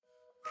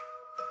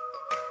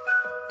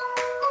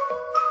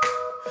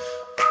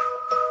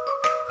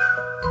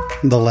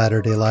The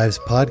Latter-day Lives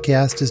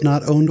podcast is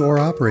not owned or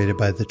operated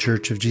by The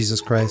Church of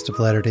Jesus Christ of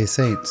Latter-day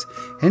Saints.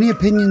 Any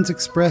opinions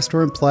expressed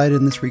or implied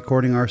in this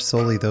recording are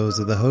solely those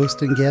of the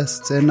host and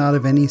guests and not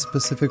of any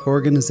specific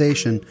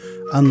organization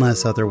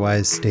unless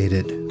otherwise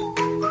stated.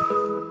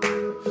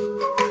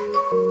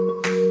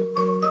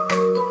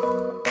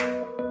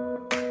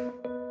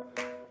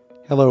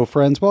 Hello,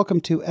 friends.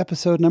 Welcome to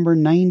episode number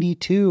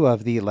 92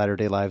 of the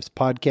Latter-day Lives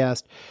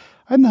podcast.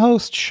 I'm the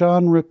host,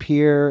 Sean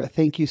Rapier.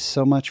 Thank you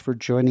so much for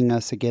joining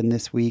us again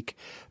this week.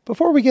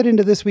 Before we get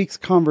into this week's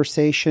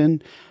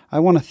conversation, I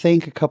want to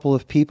thank a couple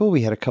of people.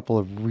 We had a couple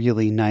of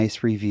really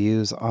nice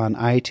reviews on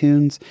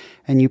iTunes,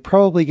 and you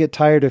probably get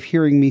tired of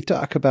hearing me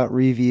talk about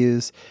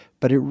reviews,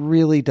 but it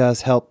really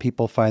does help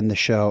people find the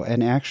show.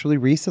 And actually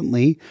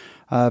recently,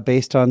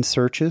 based on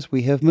searches,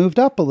 we have moved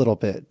up a little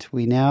bit.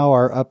 We now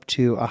are up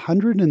to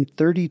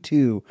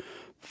 132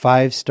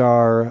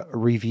 5-star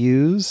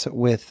reviews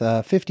with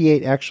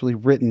 58 actually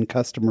written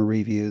customer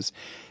reviews.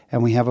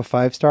 And we have a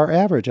 5-star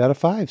average out of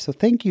 5. So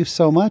thank you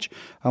so much.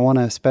 I want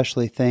to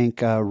especially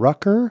thank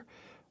Rucker,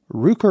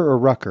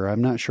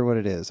 I'm not sure what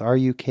it is,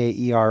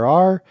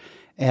 Rukerr,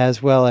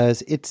 as well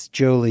as It's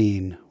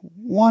Jolene.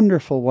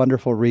 Wonderful,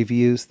 wonderful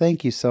reviews.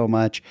 Thank you so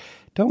much.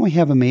 Don't we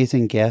have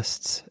amazing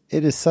guests?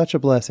 It is such a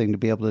blessing to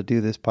be able to do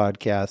this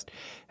podcast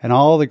and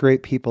all the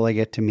great people I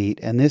get to meet.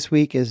 And this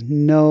week is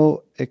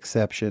no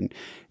exception.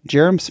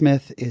 Jerem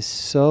Smith is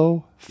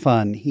so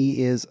fun.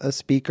 He is a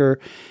speaker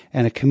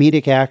and a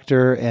comedic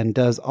actor and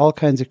does all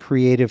kinds of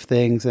creative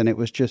things. And it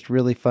was just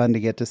really fun to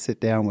get to sit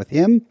down with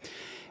him.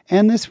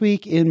 And this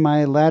week in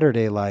my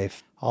Latter-day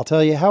life, I'll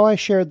tell you how I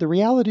shared the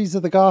realities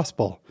of the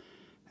gospel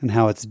and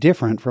how it's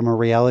different from a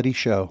reality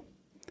show.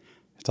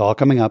 It's all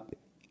coming up.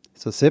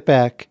 So sit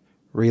back,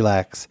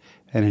 relax,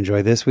 and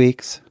enjoy this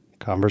week's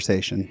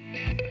conversation.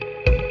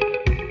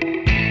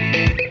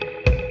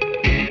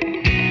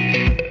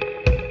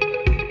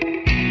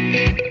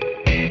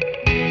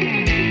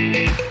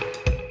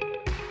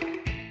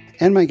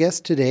 And my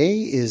guest today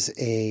is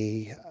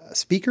a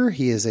speaker.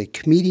 He is a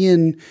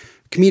comedian,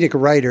 comedic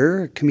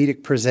writer,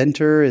 comedic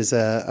presenter, is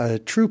a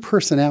true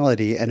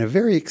personality and a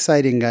very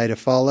exciting guy to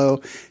follow.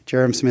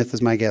 Jerem Smith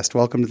is my guest.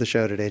 Welcome to the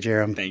show today,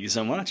 Jerem. Thank you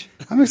so much.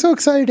 I'm so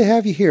excited to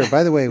have you here.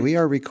 By the way, we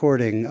are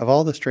recording, of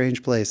all the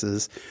strange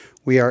places,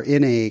 we are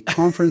in a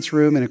conference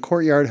room in a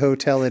Courtyard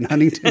Hotel in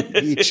Huntington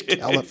Beach,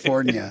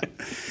 California.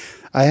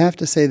 I have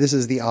to say this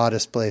is the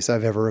oddest place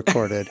I've ever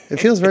recorded. It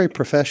feels very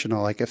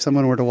professional. Like if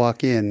someone were to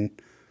walk in,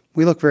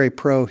 we look very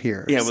pro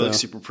here. Yeah, we look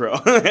super pro.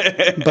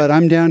 But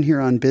I'm down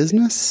here on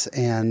business,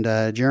 and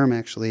Jerem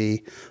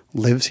actually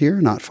lives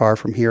here, not far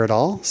from here at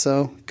all.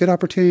 So good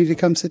opportunity to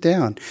come sit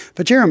down.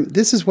 But Jerem,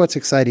 this is what's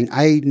exciting.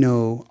 I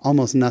know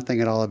almost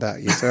nothing at all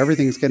about you, so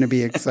everything's going to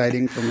be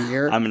exciting from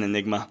here. I'm an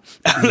enigma.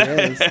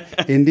 Yes,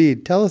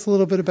 indeed. Tell us a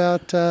little bit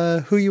about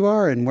who you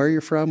are and where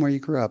you're from, where you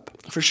grew up.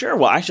 For sure.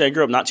 Well, actually, I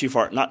grew up not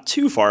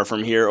too far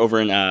from here,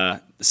 over in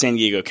San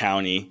Diego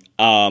County.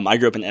 I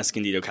grew up in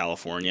Escondido,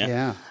 California.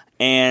 Yeah.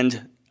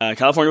 And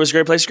California was a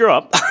great place to grow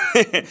up.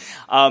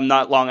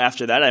 Not long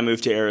after that, I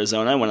moved to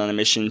Arizona. I went on a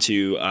mission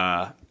to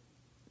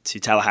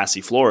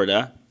Tallahassee,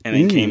 Florida, and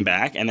then came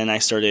back. And then I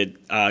started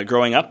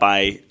growing up.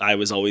 I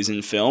was always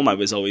in film. I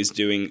was always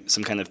doing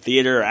some kind of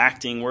theater,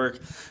 acting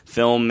work,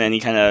 film, any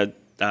kind of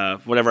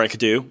whatever I could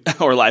do,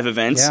 or live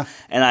events. Yeah.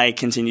 And I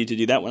continued to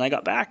do that when I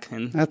got back.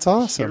 And that's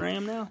awesome. Here I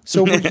am now.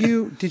 So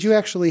did you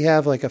actually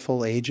have like a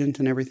full agent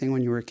and everything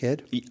when you were a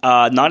kid?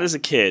 Not as a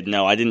kid.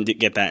 No, I didn't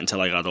get that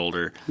until I got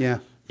older. Yeah.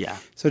 Yeah.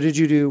 So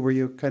were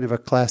you kind of a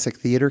classic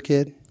theater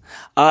kid?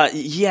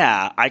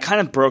 Yeah. I kind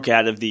of broke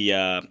out of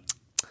the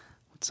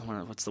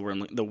what's the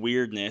word? The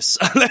weirdness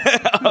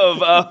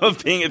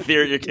of being a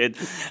theater kid.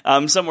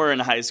 Somewhere in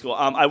high school,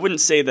 I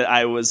wouldn't say that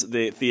I was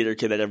the theater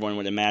kid that everyone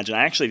would imagine.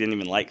 I actually didn't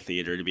even like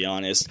theater, to be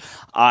honest.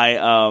 I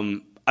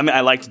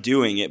liked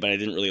doing it, but I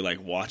didn't really like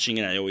watching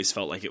it. I always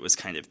felt like it was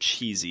kind of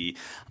cheesy.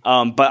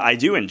 But I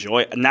do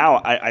enjoy it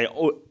now.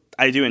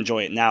 I do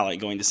enjoy it now,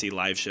 like going to see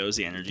live shows.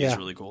 The energy is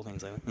really cool.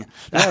 Things like that.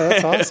 Yeah. Oh,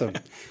 that's awesome.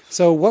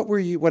 So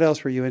what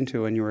else were you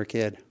into when you were a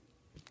kid?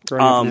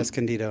 Growing up in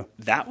Escondido.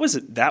 That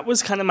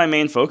was kind of my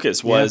main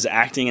focus, was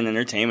acting and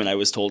entertainment. I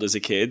was told as a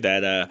kid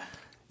that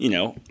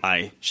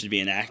I should be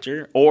an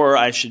actor, or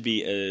I should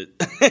be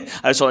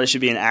I was told I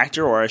should be an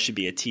actor, or I should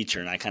be a teacher,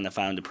 and I kind of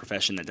found a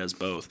profession that does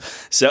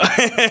both. So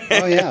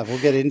oh yeah, we'll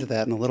get into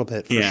that in a little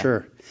bit for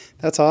sure.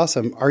 That's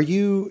awesome. Were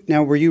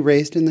you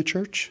raised in the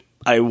church?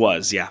 I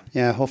was, yeah.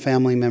 Yeah, whole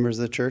family members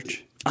of the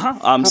church?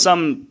 Uh-huh.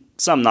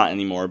 Some not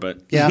anymore, but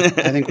yeah,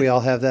 I think we all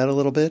have that a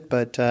little bit.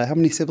 But how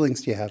many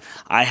siblings do you have?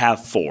 I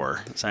have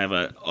 4. So I have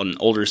an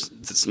older,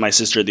 my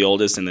sister, the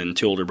oldest, and then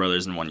 2 older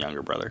brothers and 1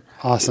 younger brother.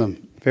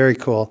 Awesome, very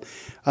cool.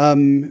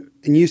 And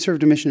you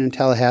served a mission in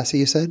Tallahassee,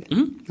 you said?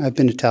 Mm-hmm. I've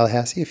been to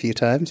Tallahassee a few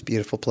times.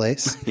 Beautiful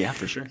place. Yeah,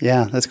 for sure.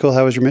 Yeah, that's cool.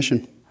 How was your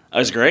mission? It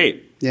was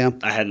great. Yeah,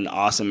 I had an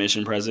awesome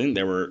mission president.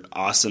 There were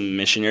awesome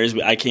missionaries.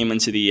 I came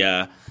into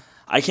the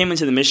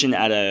mission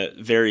at a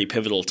very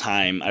pivotal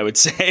time, I would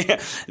say.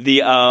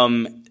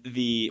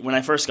 when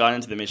I first got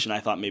into the mission, I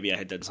thought maybe I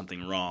had done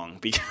something wrong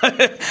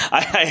because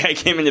I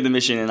came into the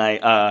mission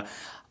and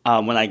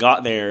when I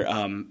got there,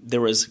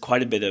 there was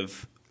quite a bit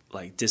of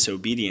like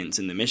disobedience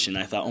in the mission.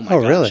 I thought, oh my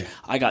gosh, really?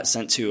 I got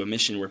sent to a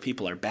mission where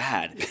people are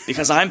bad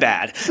because I'm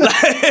bad.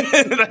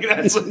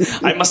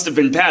 I must have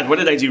been bad. What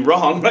did I do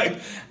wrong?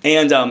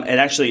 And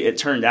it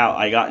turned out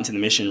I got into the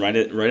mission right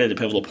at a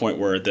pivotal point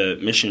where the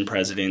mission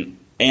president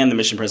and the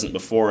mission president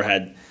before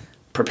had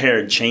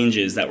prepared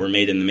changes that were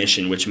made in the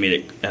mission, which made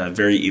it a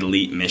very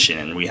elite mission,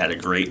 and we had a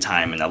great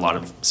time, and a lot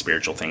of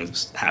spiritual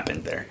things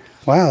happened there.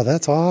 Wow,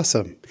 that's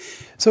awesome.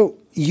 So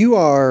you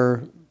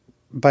are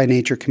by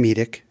nature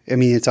comedic. I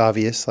mean, it's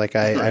obvious. Like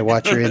I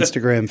watch your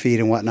Instagram feed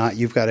and whatnot.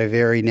 You've got a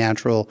very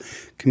natural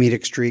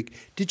comedic streak.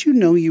 Did you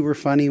know you were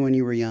funny when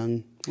you were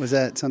young? Was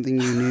that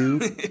something you knew?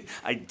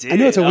 I did. I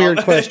know it's a weird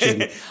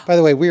question. By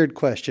the way, weird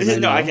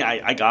question. No,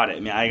 I got it. I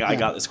mean, I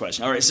got this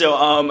question. All right. So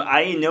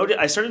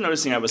I started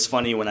noticing I was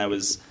funny when I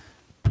was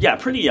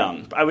pretty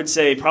young. I would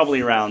say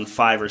probably around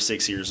 5 or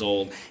 6 years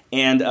old.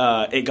 And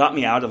it got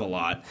me out of a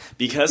lot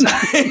because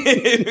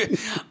I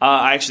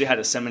actually had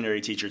a seminary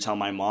teacher tell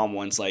my mom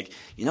once, like,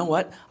 you know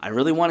what? I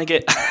really want to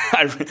get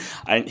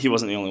he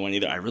wasn't the only one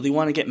either. I really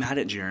want to get mad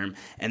at Jerem.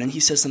 And then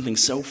he says something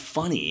so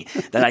funny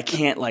that I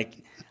can't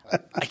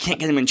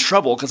get him in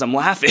trouble because I'm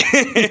laughing.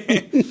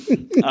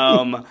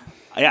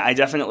 I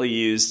definitely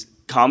used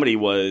comedy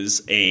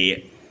was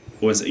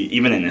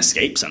even an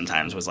escape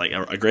sometimes, was like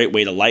a great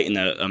way to lighten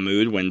a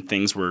mood when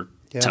things were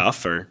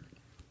tough.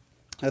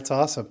 That's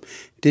awesome.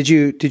 Did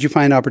you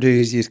find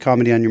opportunities to use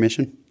comedy on your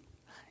mission?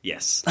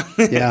 Yes.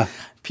 Yeah.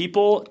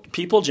 People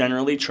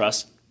generally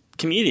trust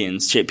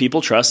comedians.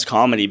 People trust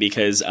comedy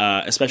because,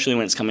 especially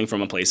when it's coming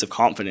from a place of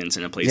confidence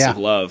and a place of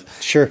love,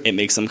 sure, it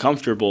makes them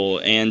comfortable.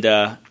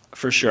 And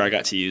for sure, I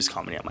got to use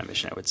comedy on my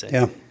mission, I would say.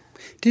 Yeah.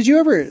 Did you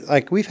ever,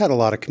 we've had a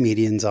lot of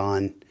comedians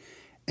on,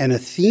 and a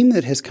theme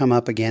that has come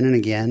up again and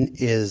again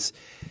is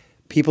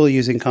people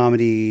using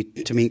comedy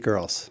to meet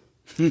girls.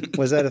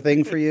 Was that a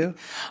thing for you?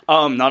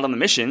 Not on the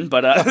mission,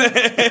 but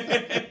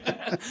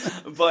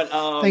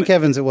thank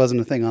heavens it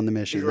wasn't a thing on the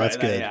mission. Right, that's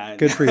good. Yeah.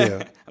 Good for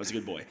you. I was a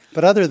good boy.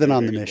 But other than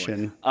on the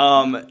mission,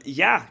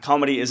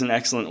 comedy is an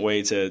excellent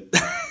way to.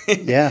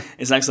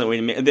 It's an excellent way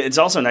to. It's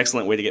also an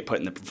excellent way to get put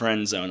in the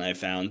friend zone, I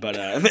found. But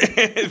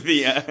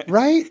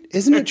right?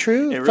 Isn't it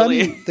true? It Funny.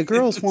 really. The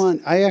girls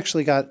want. I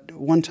actually got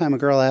one time a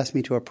girl asked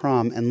me to a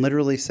prom and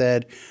literally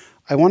said,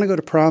 "I want to go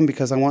to prom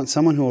because I want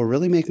someone who will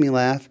really make me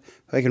laugh,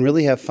 who I can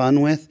really have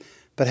fun with,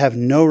 but have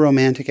no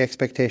romantic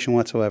expectation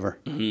whatsoever."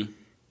 Mm-hmm.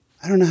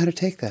 I don't know how to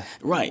take that.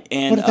 Right,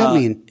 and what does that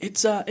mean?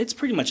 It's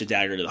pretty much a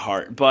dagger to the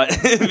heart. But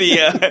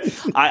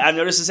I've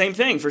noticed the same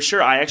thing for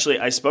sure.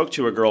 I spoke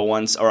to a girl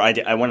once, or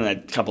I went on a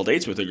couple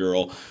dates with a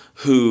girl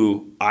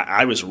who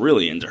I was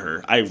really into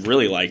her. I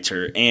really liked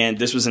her, and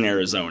this was in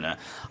Arizona.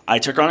 I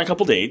took her on a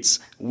couple dates.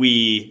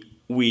 We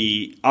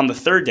on the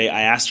third day,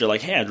 I asked her,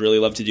 like, hey, I'd really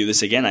love to do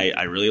this again.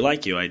 I really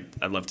like you. I'd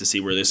love to see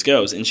where this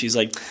goes. And she's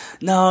like,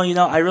 no,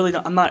 I really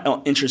don't. I'm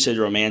not interested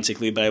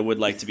romantically, but I would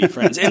like to be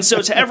friends. And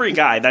so to every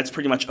guy, that's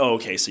pretty much,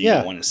 okay, so you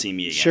don't want to see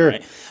me again, sure,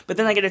 right? But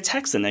then I get a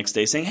text the next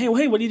day saying, hey, what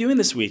are you doing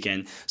this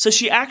weekend? So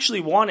she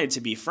actually wanted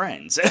to be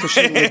friends. So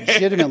she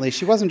legitimately,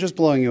 she wasn't just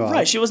blowing you off.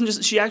 Right,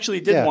 she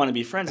actually did want to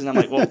be friends. And I'm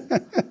like, well,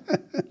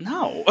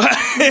 no.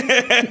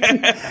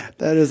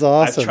 That is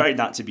awesome. I've tried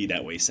not to be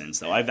that way since,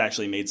 though. I've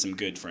actually made some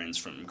good friends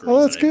from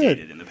girls that I've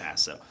dated in the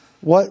past. So,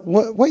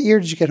 what year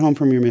did you get home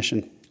from your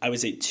mission? I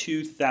was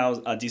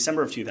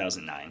December of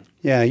 2009.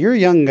 Yeah, you're a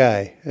young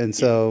guy, and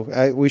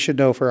so we should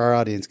know for our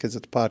audience because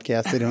it's a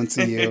podcast. They don't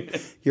see you.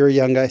 You're a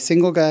young guy,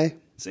 single guy.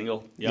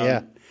 Single, young.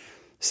 Yeah.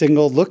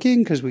 Single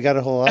looking because we got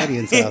a whole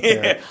audience out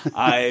there.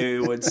 I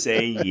would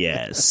say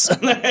yes.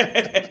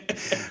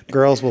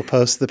 Girls will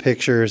post the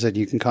pictures and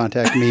you can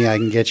contact me. I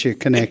can get you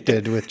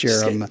connected with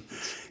Jerem.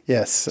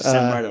 Yes.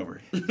 Send right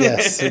over.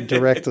 Yes,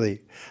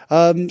 directly.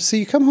 So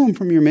you come home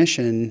from your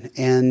mission,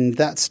 and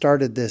that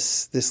started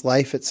this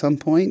life at some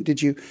point.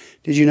 Did you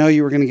know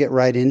you were going to get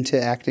right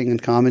into acting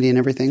and comedy and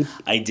everything?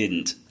 I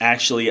didn't.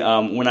 Actually,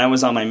 when I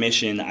was on my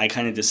mission, I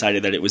kind of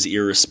decided that it was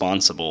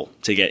irresponsible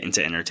to get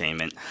into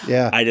entertainment.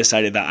 Yeah. I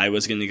decided that I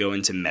was going to go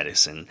into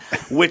medicine,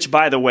 which,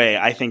 by the way,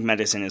 I think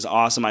medicine is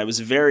awesome. I was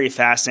very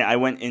fascinated.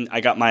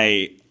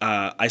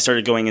 I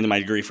started going into my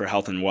degree for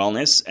health and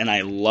wellness, and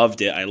I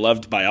loved it. I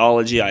loved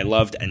biology. I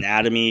loved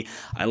anatomy.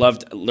 I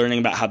loved learning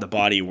about how the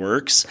body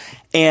works.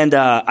 And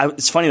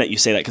it's funny that you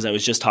say that because I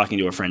was just talking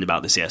to a friend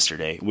about this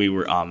yesterday. We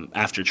were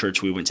after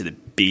church, we went to the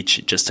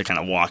beach just to kind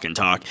of walk and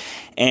talk.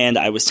 And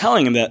I was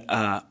telling him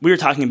that we were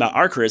talking about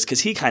our careers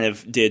because he kind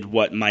of did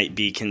what might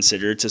be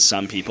considered to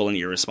some people an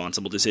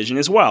irresponsible decision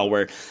as well,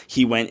 where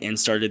he went and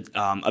started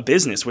a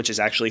business, which is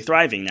actually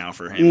thriving now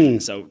for him.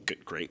 And so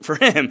great for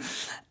him.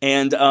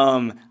 And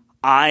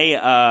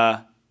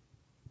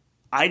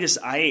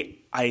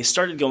I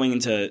started going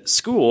into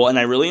school, and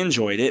I really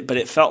enjoyed it, but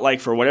it felt like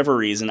for whatever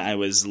reason I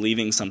was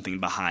leaving something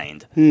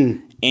behind.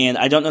 And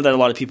I don't know that a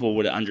lot of people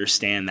would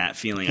understand that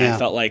feeling. Yeah. I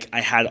felt like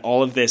I had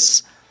all of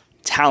this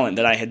talent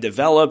that I had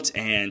developed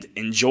and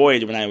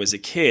enjoyed when I was a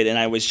kid, and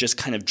I was just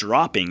kind of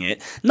dropping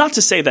it. Not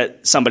to say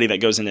that somebody that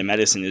goes into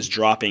medicine is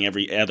dropping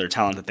every other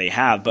talent that they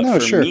have,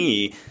 but for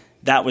me,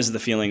 that was the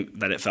feeling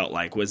that it felt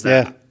like, was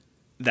that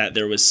that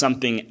there was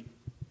something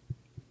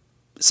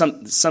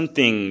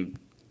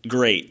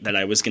great that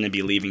I was going to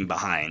be leaving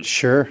behind.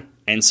 Sure.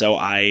 And so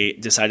I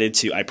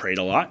prayed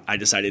a lot.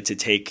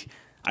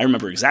 I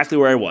remember exactly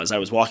where I was. I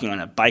was walking on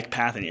a bike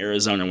path in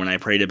Arizona when I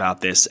prayed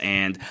about this,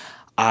 and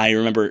I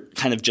remember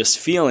kind of just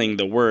feeling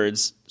the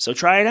words, so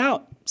try it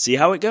out, see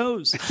how it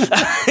goes.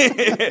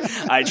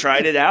 I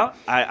tried it out.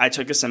 I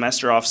took a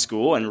semester off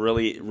school and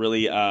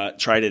really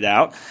tried it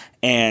out,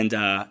 and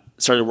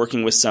started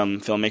working with some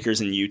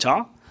filmmakers in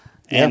Utah.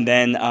 Yeah. And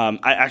then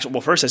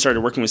first I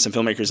started working with some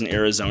filmmakers in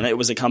Arizona. It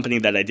was a company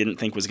that I didn't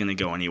think was going to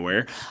go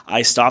anywhere.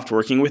 I stopped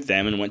working with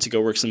them and went to go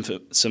work some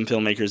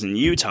filmmakers in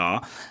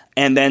Utah.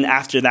 And then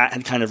after that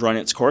had kind of run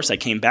its course, I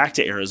came back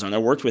to Arizona,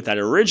 worked with that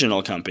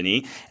original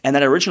company, and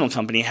that original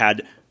company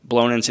had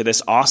blown into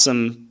this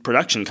awesome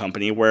production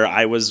company where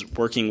I was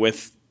working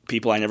with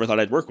people I never thought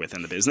I'd work with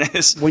in the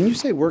business. When you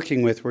say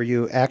working with, were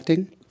you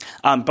acting?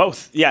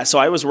 Both. Yeah. So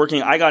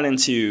I got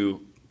into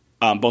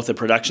both the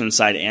production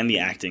side and the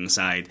acting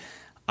side.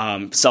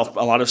 A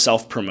lot of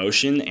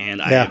self-promotion,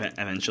 and I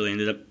eventually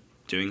ended up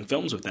doing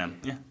films with them.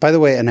 Yeah. By the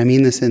way, and I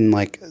mean this in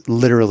like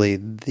literally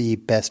the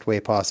best way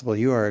possible,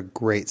 you are a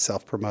great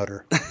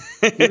self-promoter.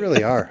 You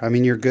really are. I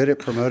mean, you're good at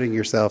promoting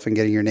yourself and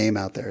getting your name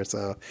out there.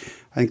 So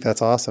I think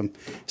that's awesome.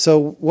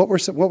 So what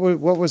was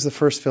the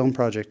first film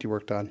project you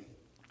worked on?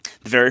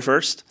 The very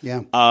first?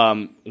 Yeah.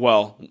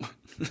 Well,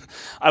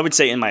 I would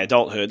say in my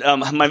adulthood.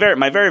 My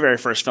very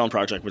first film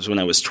project was when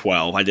I was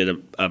 12. I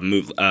did a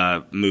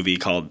movie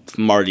called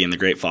Marty and the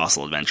Great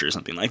Fossil Adventure or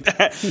something like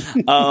that.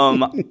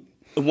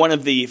 One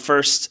of the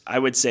first, I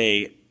would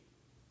say,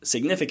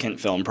 significant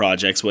film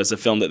projects was a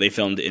film that they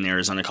filmed in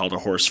Arizona called A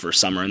Horse for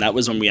Summer, and that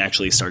was when we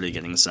actually started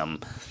getting some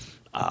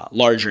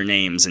larger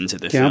names into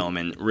the film,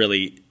 and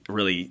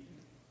really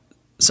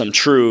some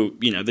true,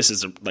 this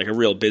is like a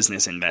real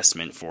business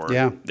investment for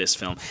this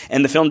film.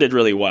 And the film did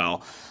really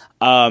well.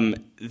 Not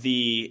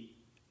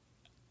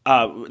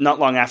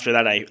long after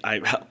that,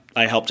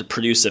 I helped to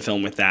produce a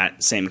film with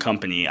that same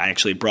company. I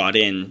actually brought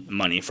in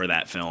money for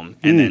that film.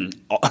 And then,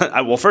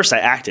 first I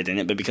acted in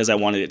it, but because I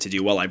wanted it to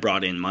do well, I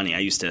brought in money. I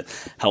used to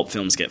help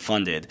films get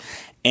funded.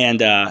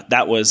 And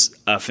that was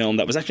a film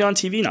that was actually on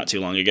TV not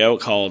too long ago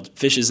called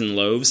Fishes and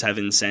Loaves,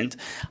 Heaven Sent.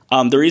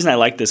 The reason I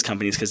liked this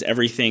company is because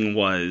everything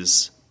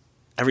was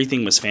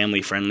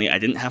family friendly. I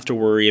didn't have to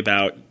worry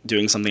about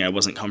doing something I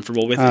wasn't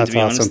comfortable with. And to be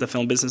honest, the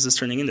film business is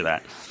turning into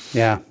that.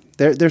 Yeah.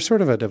 There's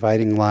sort of a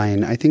dividing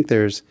line. I think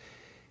there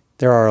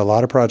are a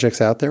lot of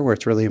projects out there where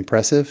it's really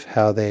impressive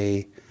how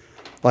they're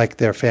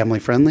family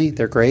friendly.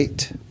 They're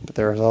great, but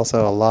there's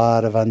also a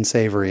lot of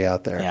unsavory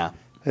out there. Yeah.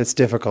 It's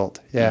difficult.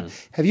 Yeah.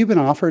 Have you been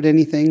offered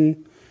any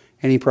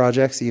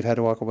projects that you've had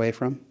to walk away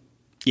from?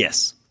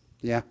 Yes.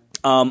 Yeah.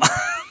 There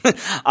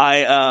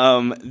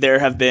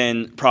have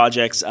been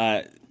projects,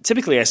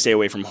 typically I stay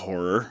away from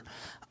horror.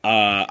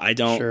 I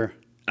don't. Sure.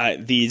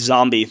 The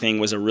zombie thing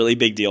was a really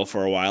big deal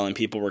for a while, and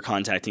people were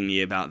contacting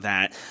me about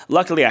that.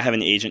 Luckily, I have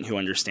an agent who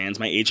understands.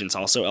 My agent's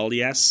also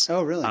LDS.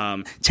 Oh,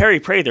 really?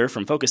 Terry Prather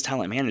from Focus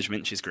Talent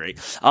Management. She's great.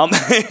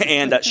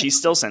 And she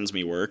still sends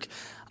me work,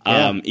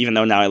 even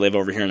though now I live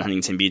over here in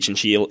Huntington Beach, and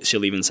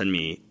she'll even send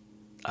me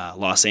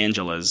Los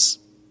Angeles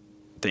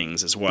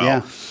things as well.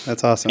 Yeah,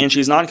 that's awesome. And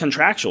she's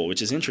non-contractual,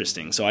 which is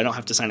interesting. So I don't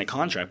have to sign a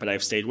contract, but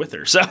I've stayed with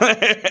her. So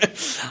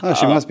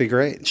she must be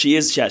great. She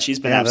is. Yeah, she's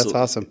been that's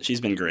awesome. She's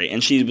been great,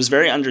 and she was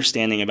very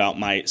understanding about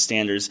my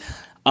standards.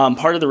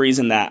 Part of the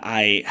reason that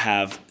I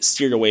have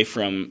steered away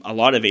from a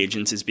lot of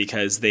agents is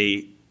because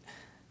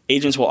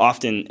agents will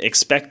often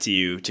expect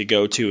you to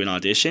go to an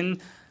audition,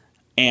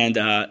 and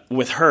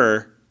with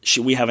her,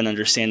 we have an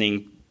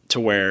understanding to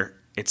where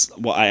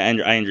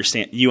I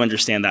understand. You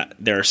understand that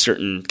there are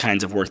certain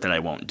kinds of work that I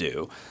won't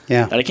do.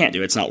 Yeah. That I can't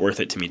do. It's not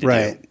worth it to me to do.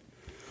 Right.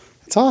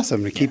 It's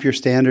awesome to keep your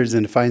standards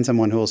and to find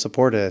someone who will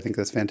support it. I think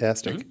that's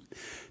fantastic. Mm-hmm.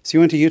 So you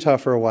went to Utah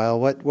for a while.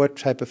 What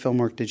type of film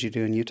work did you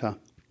do in Utah?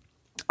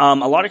 A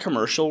lot of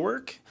commercial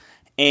work,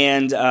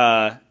 and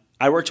I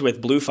worked with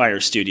Blue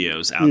Fire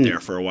Studios out there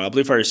for a while.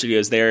 Blue Fire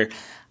Studios, there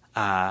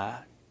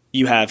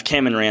you have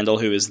Cameron Randall,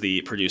 who is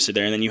the producer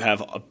there, and then you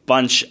have a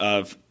bunch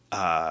of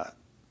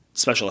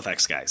special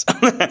effects guys,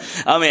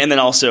 and then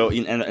also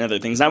and other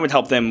things. I would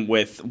help them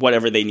with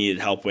whatever they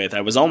needed help with.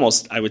 I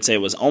would say it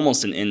was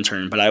almost an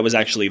intern, but I was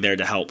actually there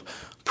to help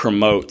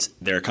promote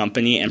their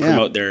company and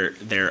promote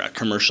their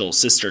commercial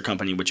sister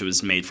company, which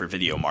was made for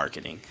video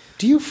marketing.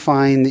 Do you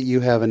find that you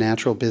have a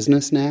natural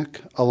business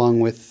knack along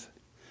with,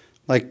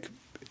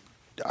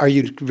 are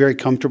you very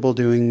comfortable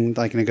doing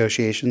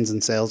negotiations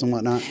and sales and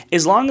whatnot?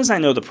 As long as I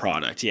know the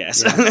product,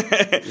 yes.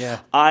 Yeah.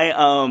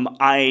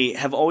 I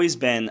have always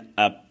been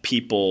a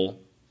people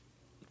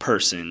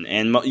person,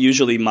 and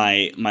usually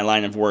my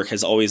line of work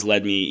has always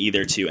led me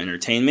either to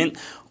entertainment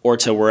or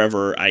to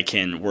wherever I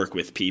can work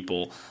with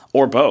people,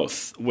 or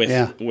both. With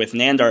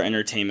Nandar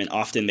Entertainment,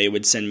 often they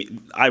would send me.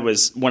 I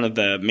was one of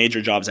the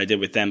major jobs I did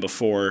with them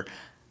before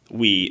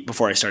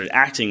I started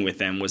acting with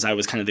them was I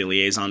was kind of the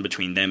liaison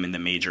between them and the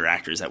major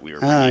actors that we were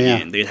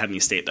bringing in. They'd have me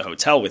stay at the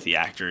hotel with the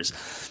actors,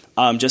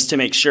 just to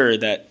make sure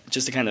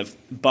just to kind of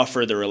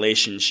buffer the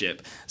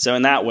relationship. So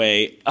in that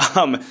way,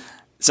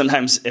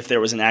 sometimes if there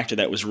was an actor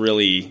that was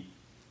really,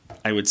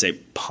 I would say,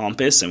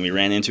 pompous, and we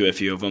ran into a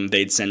few of them,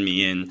 they'd send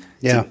me in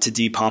to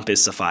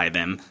depompusify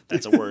them.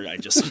 That's a word I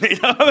just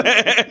made up.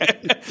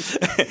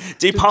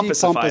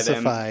 Depompusify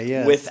them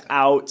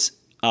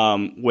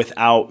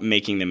without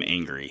making them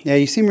angry. Yeah,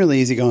 you seem really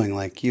easygoing.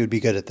 Like you would be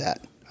good at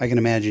that. I can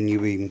imagine you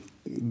being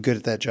good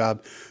at that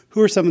job.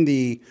 Who are some of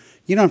the?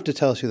 You don't have to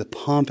tell us who the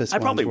pompous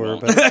ones were,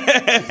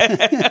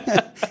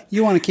 but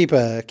you want to keep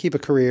a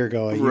career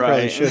going. You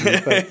probably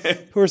shouldn't.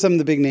 But who are some of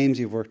the big names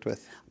you've worked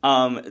with?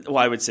 Well,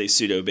 I would say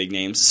pseudo big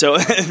names. So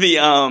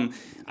Dean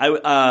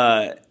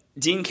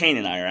Cain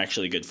and I are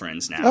actually good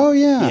friends now. Oh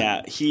yeah,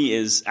 yeah. He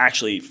is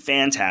actually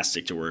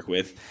fantastic to work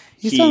with.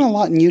 He's done a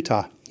lot in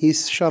Utah.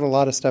 He's shot a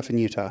lot of stuff in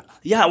Utah.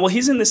 Yeah, well,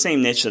 he's in the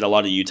same niche that a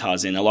lot of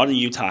Utah's in. A lot of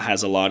Utah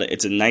has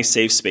it's a nice,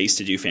 safe space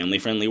to do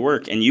family-friendly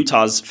work. And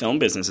Utah's film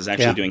business is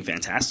actually doing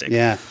fantastic.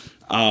 Yeah.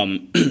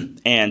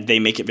 And they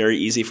make it very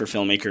easy for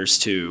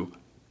filmmakers to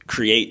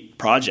create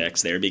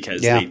projects there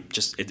because they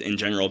just, in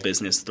general,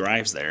 business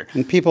thrives there.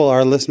 And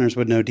our listeners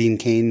would know Dean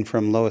Cain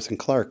from Lois and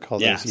Clark all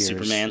those years.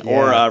 Superman.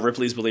 Yeah. Or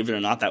Ripley's Believe It or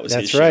Not. That was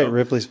his show. That's right,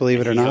 Ripley's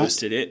Believe It or Not. He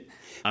hosted it.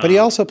 But he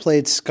also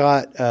played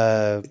Scott...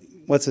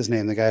 what's his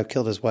name? The guy who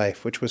killed his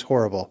wife, which was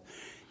horrible.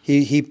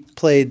 He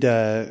played,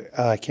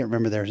 I can't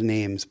remember their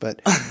names,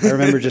 but I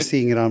remember just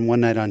seeing it on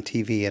one night on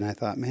TV, and I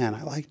thought, man,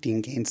 I like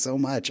Dean Cain so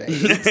much. I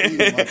hate seeing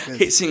him like this.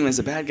 Hate seeing him as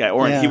a bad guy.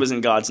 Or he was in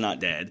God's Not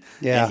Dead.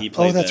 Yeah.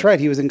 That's right.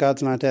 He was in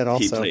God's Not Dead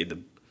also. He played the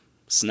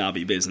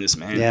snobby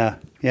businessman. Yeah.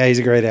 Yeah, he's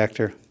a great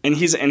actor. And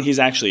he's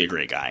actually a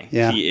great guy.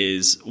 Yeah. He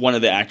is one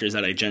of the actors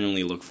that I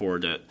genuinely look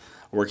forward to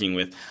working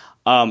with.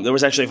 There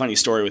was actually a funny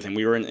story with him.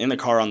 We were in the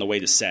car on the way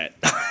to set,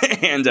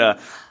 and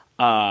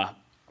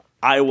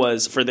I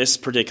was, for this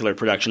particular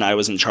production, I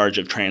was in charge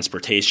of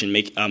transportation,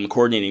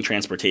 coordinating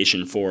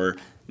transportation for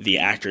the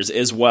actors,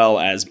 as well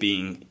as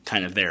being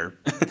kind of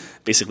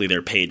basically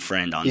their paid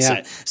friend on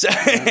set. So,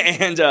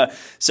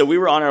 so we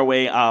were on our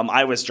way.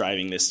 I was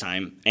driving this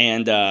time,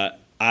 and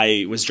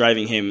I was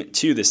driving him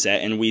to the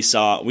set, and we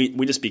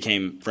just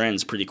became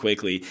friends pretty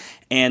quickly.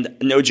 And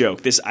no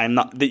joke,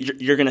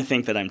 you're going to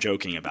think that I'm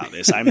joking about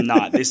this. I'm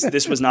not.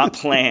 This was not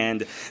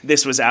planned.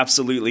 This was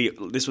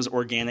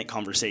organic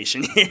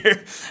conversation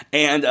here.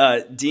 And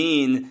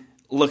Dean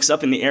looks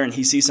up in the air, and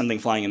he sees something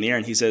flying in the air,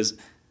 and he says,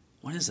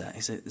 "What is that?"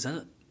 He said,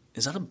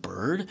 Is that a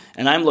bird?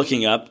 And I'm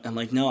looking up. I'm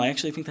like, no, I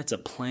actually think that's a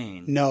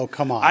plane. No,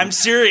 come on. I'm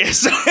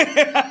serious.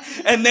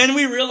 And then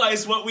we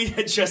realized what we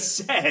had just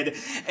said.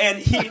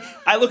 And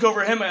I look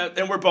over at him,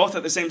 and we're both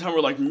at the same time.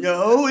 We're like,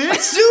 no,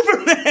 it's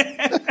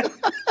Superman.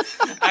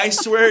 I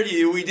swear to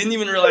you, we didn't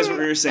even realize what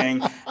we were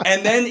saying.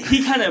 And then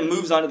he kind of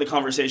moves on to the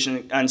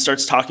conversation and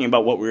starts talking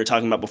about what we were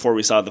talking about before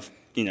we saw the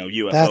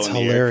UFO. That's in the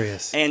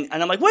hilarious. Air.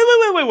 And I'm like, wait,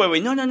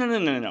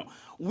 no.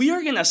 We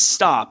are going to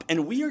stop,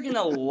 and we are going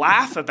to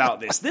laugh about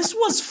this. This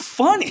was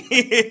funny.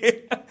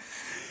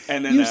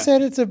 And then you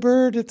said it's a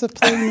bird, it's a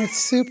plane with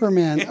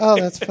Superman. Oh,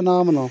 that's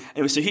phenomenal.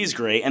 Anyway, so he's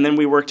great. And then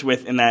we worked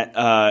with, in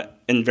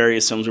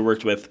various films, we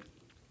worked with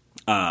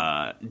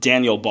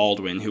Daniel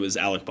Baldwin, who was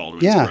Alec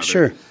Baldwin's brother. Yeah,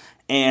 sure.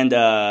 And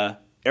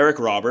Eric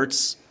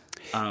Roberts.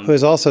 Who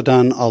has also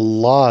done a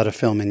lot of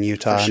film in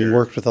Utah and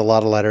worked with a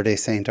lot of Latter-day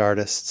Saint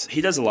artists. He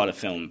does a lot of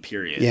film,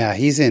 period. Yeah,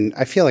 he's in,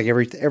 I feel like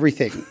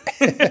everything.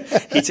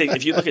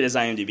 If you look at his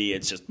IMDb,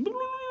 it's just...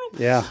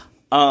 Yeah.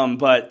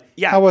 But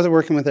yeah. How was it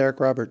working with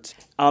Eric Roberts?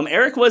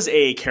 Eric was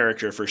a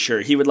character for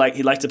sure. He'd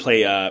like to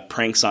play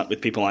pranks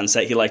with people on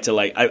set. He liked to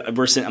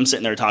I'm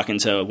sitting there talking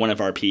to one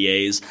of our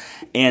PAs,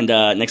 and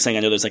next thing I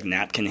know, there's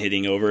napkin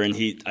hitting over, and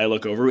I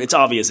look over. It's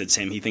obvious it's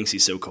him. He thinks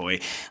he's so coy.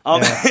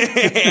 But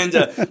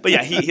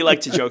yeah, he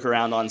liked to joke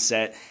around on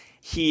set.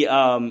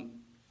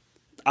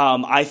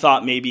 I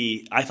thought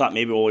maybe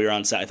while we were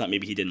on set, I thought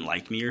maybe he didn't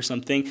like me or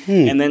something.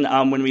 And then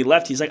when we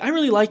left, he's like, "I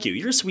really like you.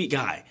 You're a sweet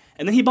guy."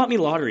 And then he bought me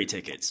lottery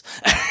tickets.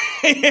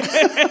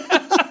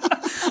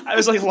 I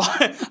was like,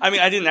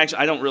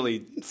 I don't really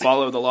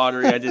follow the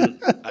lottery.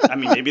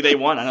 Maybe they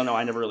won. I don't know.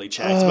 I never really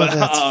checked. But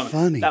that's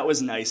funny. That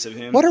was nice of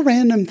him. What a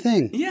random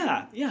thing.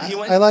 Yeah.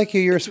 I like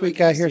you. You're a sweet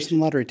guy. Here's some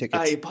lottery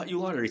tickets. I bought you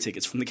lottery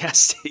tickets from the gas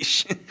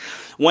station.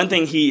 One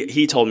thing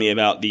he told me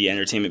about the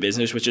entertainment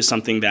business, which is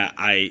something that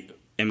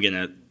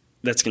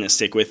that's gonna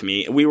stick with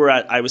me. We were over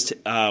at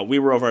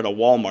a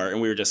Walmart,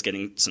 and we were just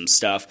getting some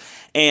stuff.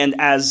 And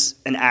as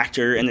an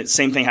actor, and the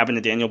same thing happened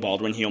to Daniel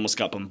Baldwin. He almost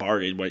got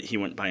bombarded when he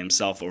went by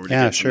himself over to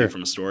get something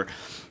from a store.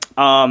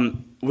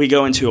 We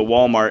go into a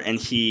Walmart,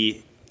 and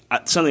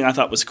something I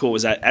thought was cool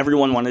was that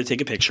everyone wanted to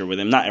take a picture with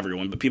him. Not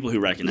everyone, but people who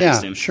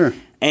recognized him. Sure.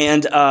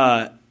 And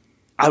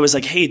I was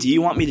like, hey, do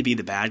you want me to be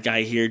the bad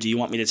guy here? Do you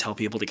want me to tell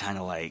people to kind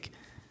of like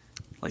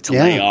to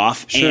lay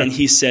off? Sure. And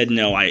he said,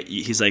 no,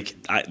 he's like,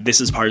 this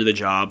is part of the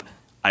job.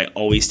 I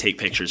always take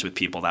pictures with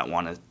people that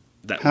want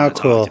to talk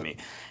to me.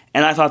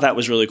 And I thought that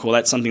was really cool.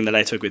 That's something that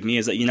I took with me,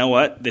 is that, you know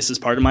what, this is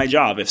part of my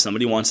job. If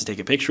somebody wants to take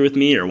a picture with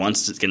me or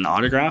wants to get an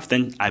autograph,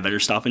 then I better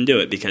stop and do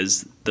it,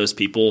 because those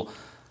people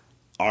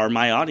are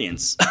my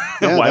audience.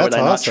 Yeah, Why would I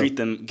not awesome. treat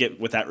them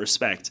with that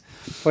respect?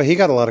 Well, he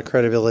got a lot of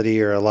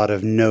credibility or a lot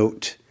of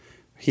note.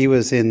 He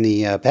was in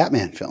the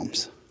Batman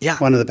films. Yeah.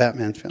 One of the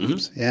Batman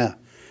films. Mm-hmm. Yeah.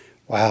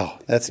 Wow,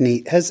 that's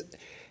neat. Has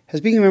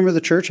being a member of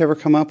the church ever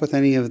come up with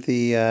any of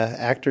the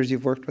actors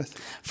you've worked with?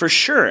 For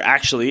sure,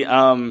 actually.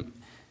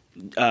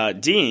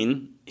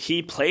 Dean,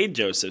 he played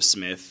Joseph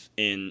Smith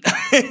in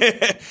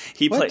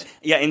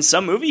in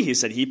some movie. He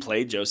said he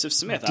played Joseph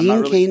Smith.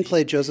 Dean Cain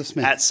played Joseph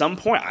Smith at some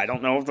point. I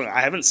don't know. I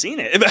haven't seen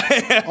it.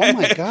 Oh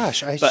my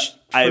gosh,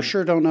 I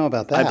sure don't know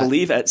about that. I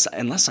believe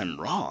unless I'm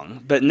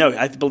wrong, but no,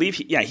 I believe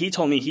he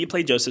told me he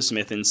played Joseph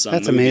Smith in some.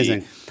 That's movie.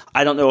 Amazing.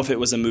 I don't know if it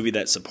was a movie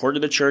that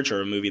supported the church or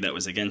a movie that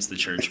was against the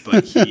church,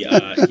 but he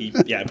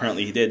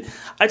apparently he did.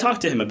 I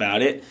talked to him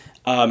about it.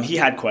 He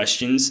had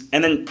questions,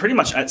 and then pretty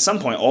much at some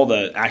point, all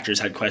the actors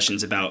had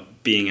questions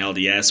about being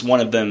LDS. One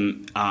of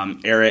them,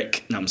 not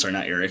Eric.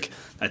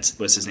 That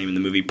was his name in the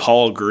movie.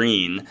 Paul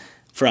Green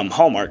from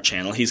Hallmark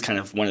Channel. He's kind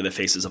of one of the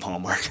faces of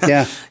Hallmark.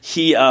 Yeah.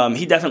 He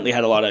definitely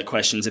had a lot of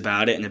questions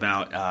about it, and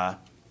about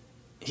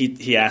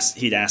he'd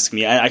ask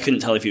me. I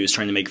couldn't tell if he was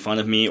trying to make fun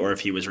of me or if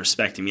he was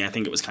respecting me. I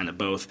think it was kind of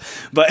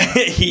both. But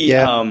he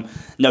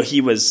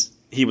was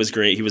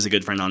great. He was a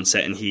good friend on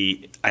set, and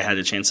I had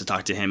a chance to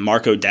talk to him.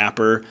 Marco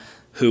Dapper,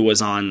 who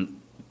was on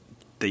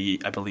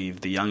I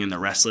believe The Young and the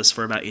Restless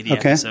for about 80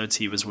 episodes,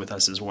 he was with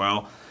us as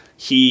well.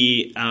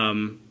 He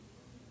and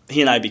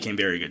I became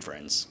very good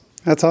friends.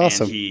 That's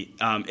awesome.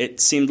 And it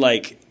seemed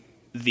like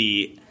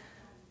when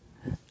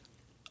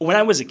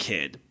I was a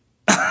kid,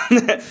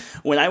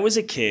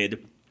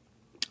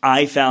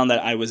 I found that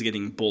I was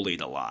getting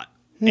bullied a lot,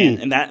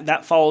 and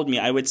that followed me.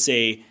 I would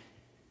say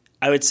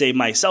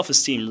my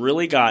self-esteem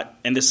really got,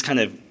 and this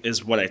kind of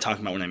is what I talk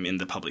about when I'm in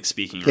the public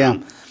speaking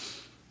room.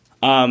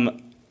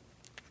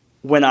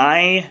 When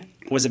I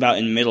was about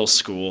in middle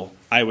school,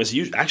 I was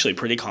actually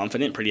pretty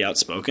confident, pretty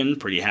outspoken,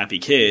 pretty happy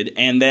kid,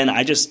 and then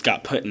I just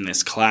got put in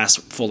this class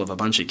full of a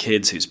bunch of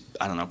kids whose,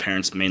 I don't know,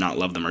 parents may not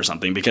love them or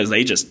something, because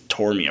they just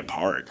tore me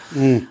apart.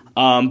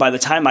 By the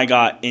time I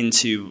got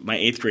into my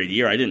 8th grade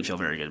year, I didn't feel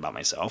very good about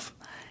myself.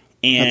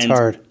 And that's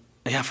hard.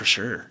 Yeah, for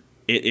sure.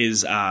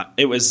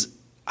 It was.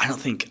 I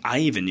don't think I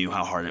even knew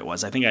how hard it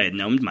was. I think I had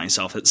numbed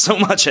myself so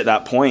much at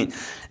that point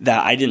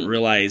that I didn't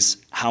realize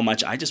how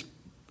much I just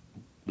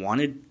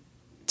wanted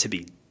to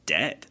be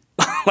dead.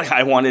 Like,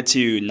 I wanted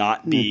to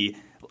not be.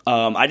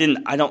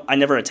 I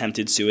never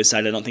attempted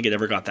suicide. I don't think it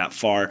ever got that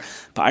far.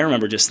 But I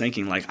remember just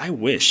thinking, like, I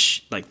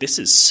wish, like, this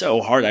is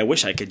so hard. I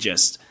wish I could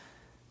just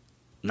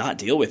not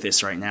deal with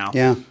this right now.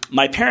 Yeah.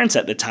 My parents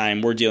at the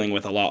time were dealing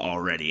with a lot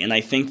already, and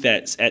I think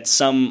that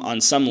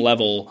on some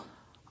level,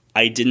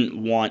 I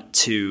didn't want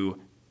to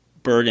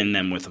burden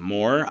them with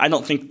more. I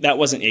don't think that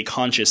wasn't a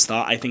conscious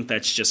thought. I think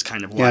that's just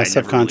kind of why I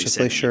never really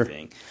said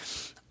anything.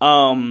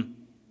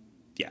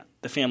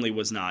 The family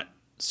was not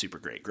super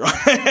great growing,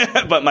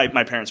 but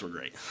my parents were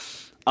great.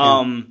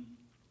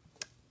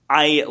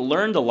 I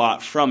learned a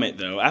lot from it,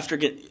 though. After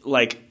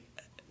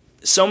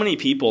so many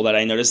people that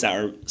I noticed that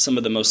are some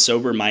of the most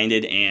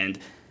sober-minded and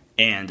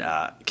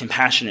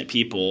compassionate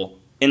people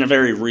in a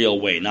very real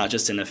way, not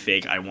just in a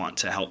fake I want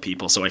to help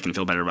people so I can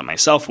feel better about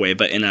myself way,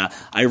 but in a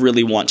I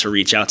really want to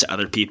reach out to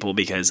other people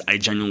because I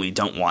genuinely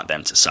don't want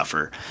them to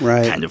suffer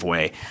kind of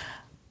way.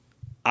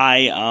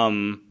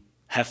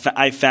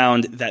 I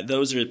found that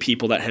those are the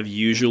people that have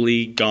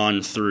usually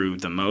gone through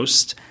the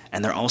most,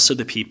 and they're also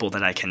the people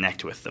that I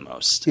connect with the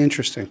most.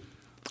 Interesting.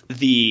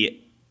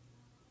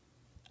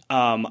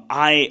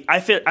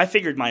 I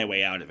figured my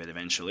way out of it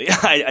eventually.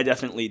 I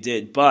definitely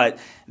did, but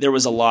there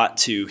was a lot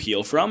to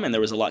heal from, and there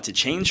was a lot to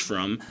change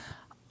from.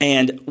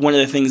 And one of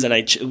the things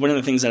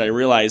that I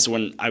realized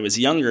when I was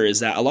younger is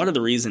that a lot of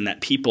the reason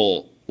that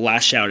people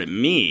lash out at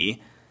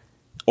me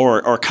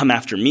or come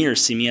after me or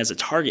see me as a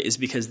target is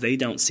because they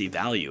don't see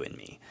value in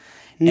me.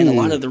 And a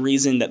lot of the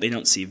reason that they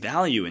don't see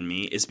value in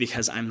me is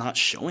because I'm not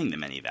showing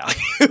them any value.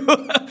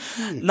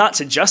 Not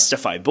to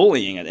justify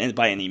bullying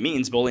by any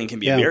means. Bullying can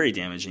be a very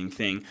damaging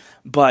thing.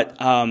 But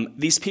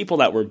these people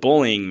that were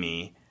bullying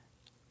me,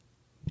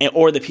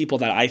 or the people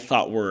that I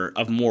thought were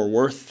of more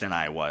worth than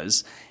I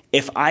was,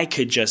 if I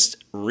could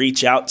just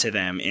reach out to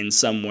them in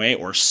some way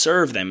or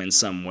serve them in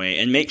some way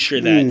and make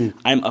sure that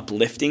I'm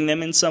uplifting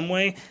them in some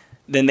way,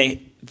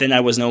 then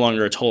I was no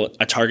longer a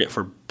target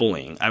for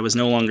bullying. I was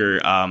no longer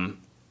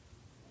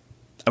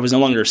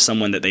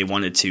someone that they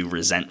wanted to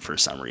resent for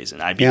some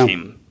reason. I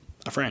became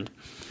a friend.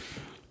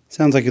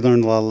 Sounds like you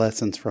learned a lot of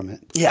lessons from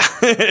it. Yeah.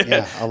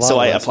 A lot so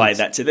of I lessons. applied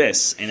that to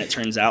this, and it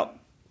turns out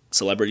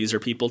celebrities are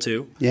people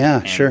too. Yeah,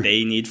 and sure.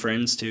 They need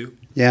friends too.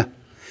 Yeah.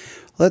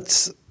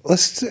 Let's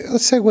Let's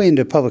segue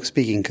into public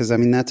speaking because, I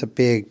mean, that's a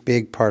big,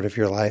 big part of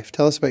your life.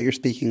 Tell us about your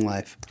speaking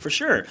life. For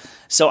sure.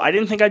 So I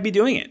didn't think I'd be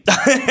doing it,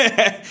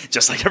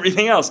 just like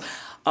everything else.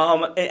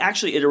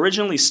 It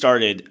originally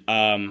started.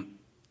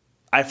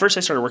 I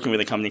started working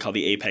with a company called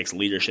the Apex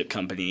Leadership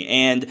Company,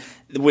 and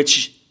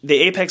which the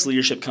Apex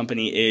Leadership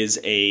Company is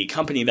a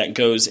company that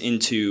goes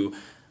into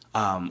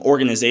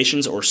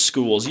organizations or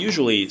schools.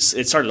 Usually,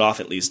 it started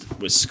off at least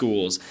with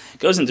schools.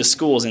 Goes into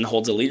schools and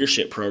holds a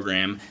leadership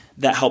program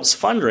that helps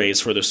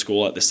fundraise for the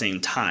school at the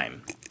same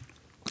time.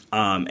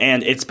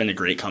 And it's been a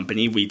great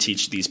company. We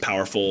teach these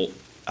powerful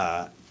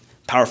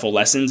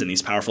lessons and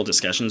these powerful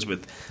discussions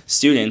with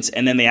students,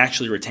 and then they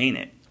actually retain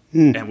it.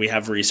 And we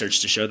have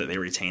research to show that they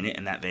retain it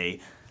and that they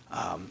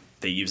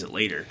use it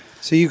later.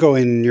 So you go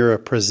in and you're a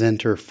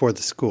presenter for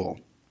the school.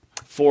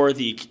 For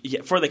the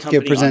company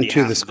on behalf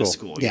of the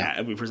school.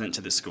 Yeah, we present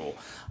to the school.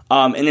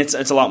 And it's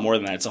a lot more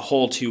than that. It's a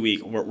whole 2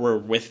 week. We're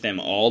with them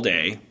all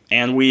day,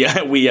 and we're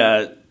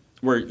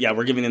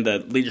giving them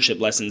the leadership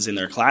lessons in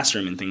their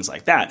classroom and things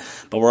like that.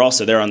 But we're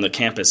also there on the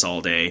campus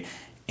all day,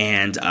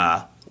 and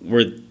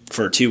we're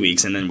for 2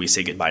 weeks, and then we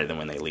say goodbye to them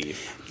when they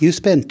leave. You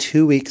spend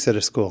 2 weeks at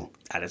a school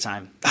at a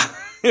time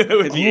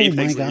with the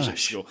Apex Leadership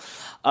School,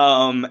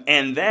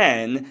 and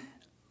then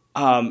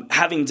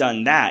having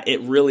done that,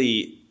 it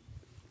really.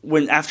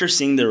 After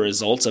seeing the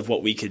results of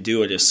what we could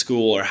do at a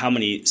school or how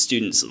many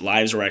students'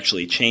 lives were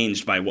actually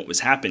changed by what was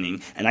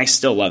happening, and I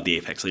still love the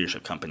Apex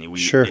Leadership Company.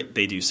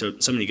 They do so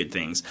many good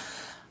things.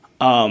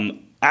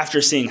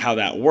 After seeing how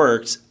that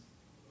worked,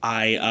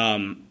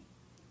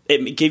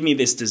 it gave me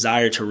this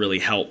desire to really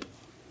help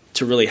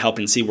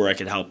and see where I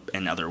could help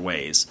in other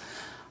ways.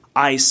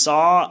 I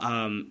saw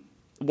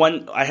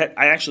I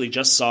actually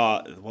just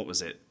saw, what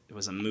was it? It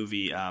was a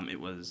movie. It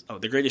was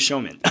The Greatest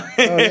Showman. Oh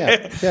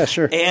yeah,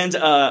 sure. And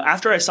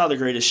after I saw The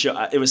Greatest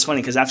Show, it was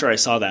funny because after I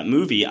saw that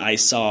movie, I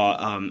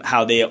saw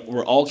how they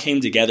all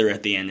came together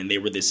at the end, and they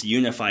were this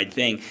unified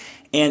thing.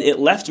 And it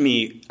left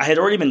me. I had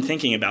already been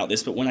thinking about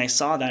this, but when I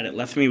saw that, it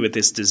left me with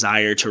this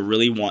desire to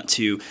really want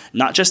to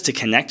not just to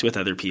connect with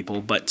other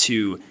people, but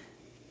to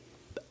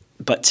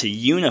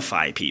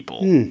unify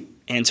people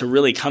and to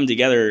really come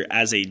together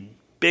as a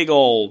big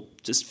old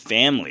just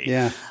family.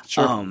 Yeah,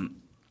 sure.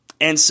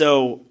 And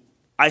so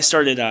I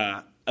started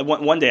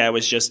one day I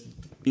was just,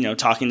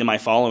 talking to my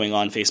following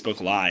on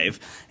Facebook Live,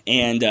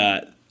 and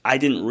I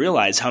didn't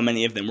realize how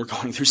many of them were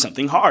going through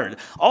something hard.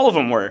 All of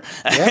them were.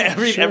 Yeah,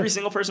 every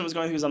single person was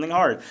going through something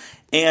hard.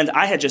 And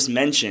I had just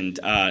mentioned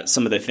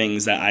some of the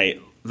things that I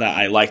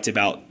liked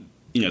about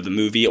the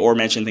movie, or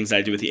mentioned things that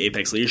I do with the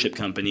Apex Leadership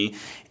Company.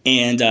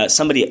 And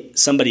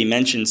somebody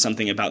mentioned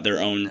something about their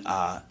own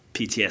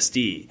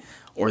PTSD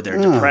or their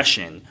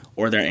depression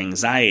or their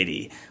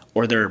anxiety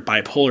or their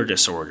bipolar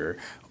disorder,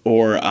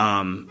 or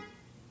I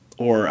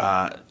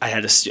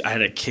had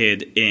a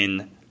kid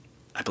in,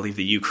 I believe,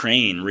 the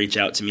Ukraine reach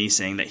out to me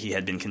saying that he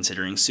had been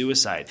considering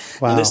suicide.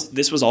 Wow. Now,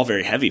 this was all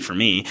very heavy for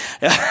me.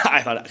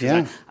 I thought,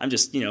 I'm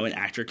just an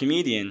actor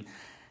comedian.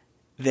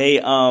 They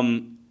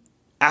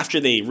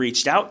after they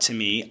reached out to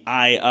me,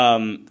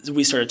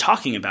 we started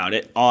talking about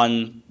it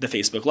on the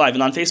Facebook Live.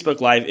 And on Facebook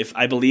Live,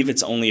 I believe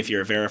it's only if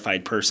you're a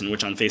verified person,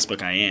 which on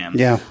Facebook I am.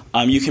 Yeah.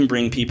 You can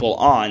bring people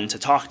on to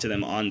talk to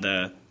them on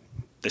the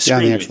screen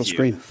on the actual with you.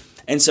 Screen.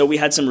 And so we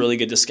had some really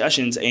good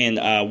discussions.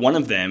 And one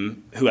of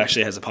them, who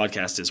actually has a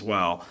podcast as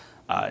well,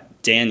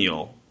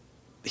 Daniel,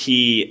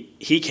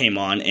 he came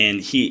on,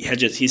 and he said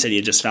he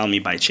had just found me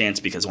by chance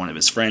because one of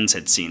his friends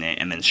had seen it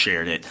and then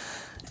shared it.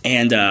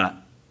 And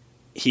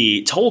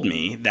he told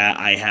me that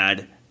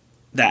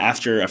that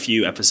after a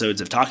few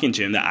episodes of talking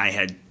to him, that I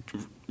had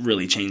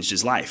really changed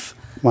his life.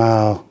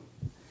 Wow.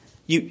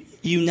 You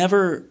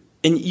never,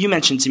 and you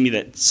mentioned to me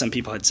that some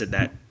people had said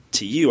that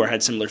to you or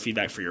had similar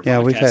feedback for your podcast. Yeah,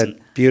 we've had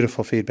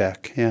beautiful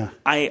feedback. Yeah.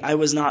 I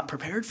was not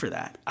prepared for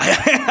that.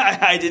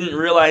 I didn't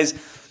realize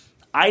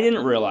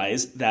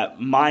that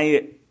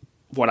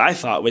what I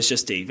thought was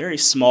just a very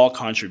small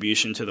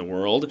contribution to the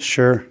world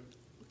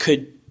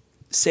could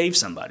save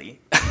somebody.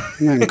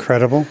 Isn't that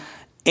incredible?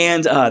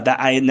 And that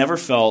I had never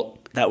felt.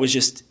 That was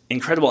just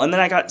incredible. And then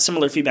I got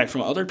similar feedback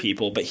from other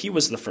people, but he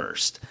was the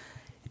first.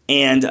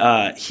 And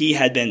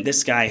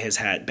this guy has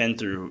been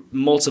through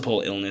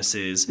multiple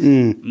illnesses,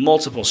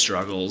 multiple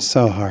struggles.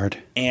 So hard.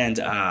 And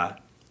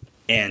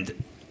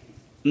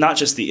not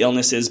just the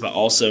illnesses, but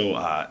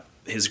also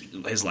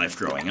his life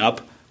growing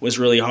up was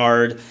really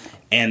hard.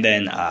 And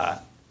then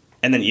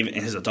even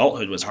his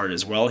adulthood was hard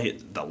as well.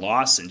 The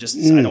loss and just,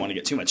 I don't want to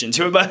get too much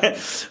into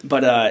it,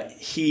 but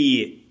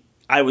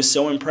I was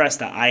so impressed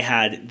that I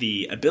had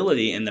the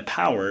ability and the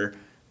power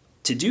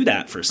to do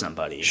that for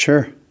somebody.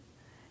 Sure.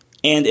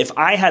 And if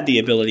I had the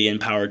ability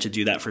and power to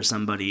do that for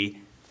somebody,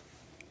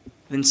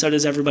 then so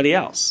does everybody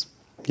else.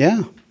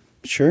 Yeah,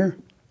 sure.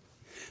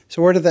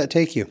 So where did that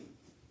take you?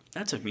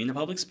 That took me into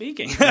public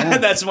speaking. Yeah.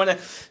 That's when.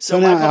 So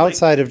now,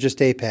 outside of just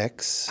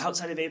Apex,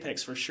 outside of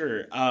Apex for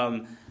sure,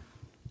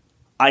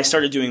 I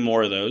started doing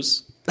more of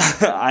those.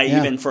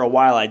 Even for a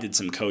while I did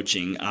some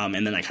coaching,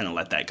 and then I kind of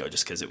let that go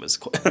just because it was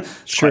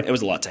it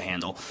was a lot to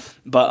handle.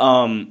 But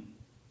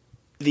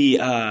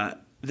the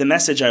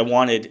message I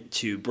wanted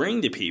to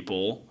bring to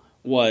people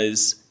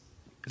was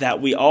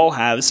that we all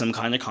have some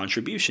kind of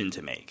contribution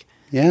to make.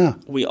 Yeah.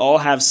 We all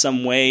have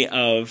some way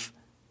of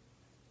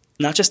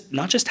not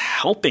just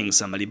helping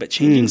somebody, but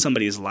changing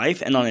somebody's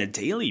life, and on a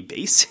daily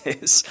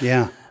basis.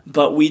 Yeah.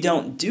 But we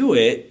don't do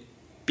it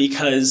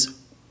because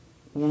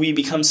we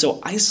become so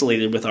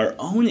isolated with our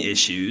own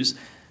issues,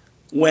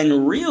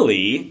 when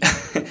really,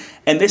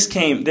 and this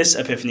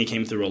epiphany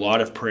came through a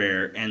lot of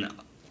prayer and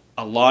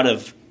a lot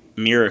of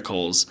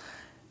miracles,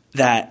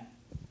 that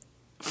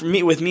for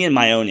me, with me and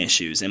my own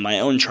issues and my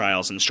own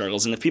trials and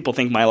struggles, and if people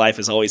think my life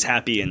is always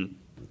happy and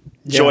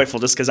joyful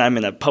just because I'm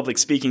in a public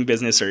speaking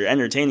business or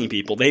entertaining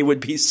people, they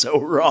would be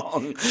so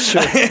wrong. Sure.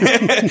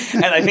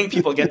 And I think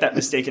people get that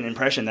mistaken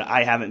impression that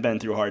I haven't been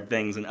through hard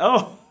things, and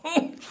so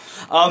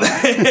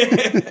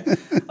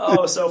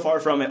far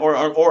from it,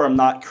 or I'm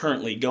not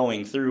currently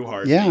going through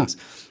hard things.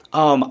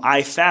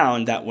 I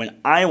found that when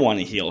I want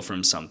to heal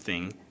from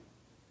something,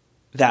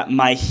 that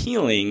my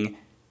healing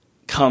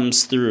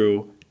comes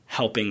through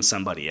helping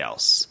somebody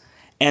else.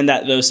 And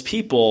that those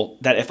people,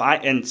 that if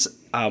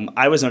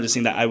I was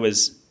noticing that I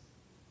was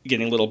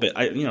getting a little bit,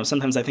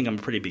 sometimes I think I'm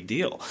a pretty big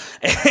deal.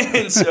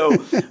 And so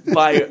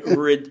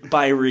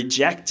by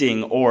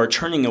rejecting or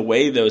turning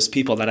away those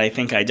people that I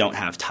think I don't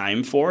have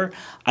time for,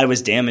 I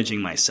was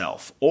damaging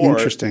myself or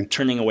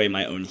turning away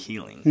my own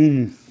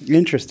healing.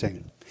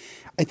 Interesting.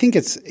 I think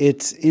it's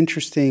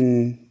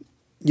interesting.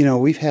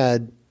 We've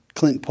had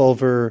Clint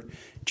Pulver,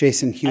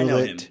 Jason Hewlett. I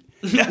know him.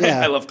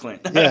 Yeah. I love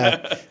Clint.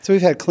 Yeah. So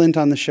we've had Clint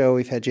on the show.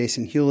 We've had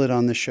Jason Hewlett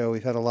on the show.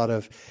 We've had a lot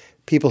of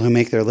people who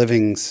make their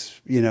livings,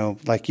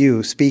 like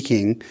you,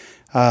 speaking,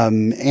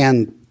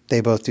 and they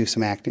both do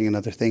some acting and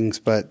other things.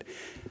 But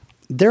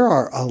there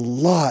are a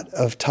lot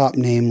of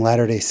top-name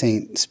Latter-day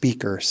Saint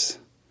speakers.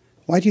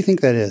 Why do you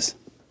think that is?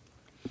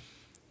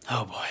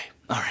 Oh, boy.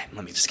 All right,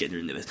 let me just get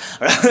into this.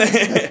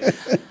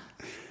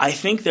 I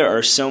think there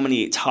are so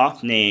many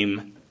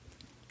top-name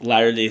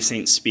Latter-day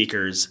Saint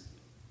speakers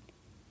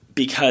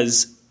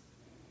because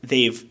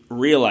they've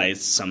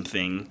realized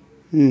something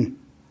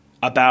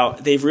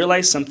about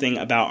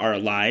our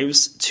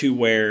lives to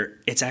where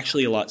it's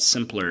actually a lot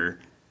simpler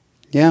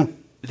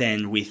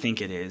than we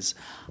think it is.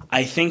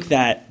 I think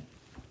that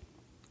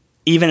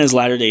even as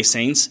Latter-day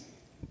Saints,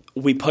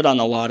 we put a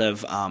lot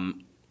of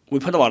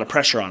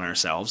pressure on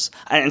ourselves.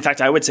 In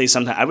fact, I would say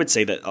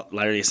that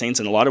Latter-day Saints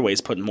in a lot of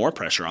ways put more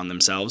pressure on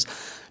themselves,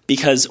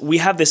 because we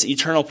have this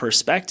eternal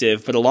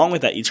perspective, but along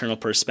with that eternal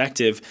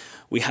perspective,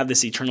 we have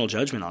this eternal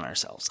judgment on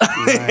ourselves.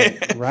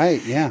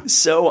 Right, yeah.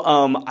 So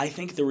I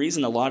think the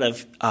reason there's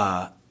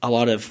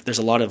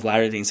a lot of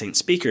Latter-day Saint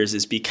speakers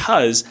is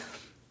because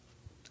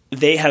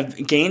they have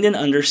gained an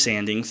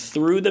understanding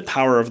through the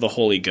power of the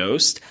Holy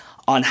Ghost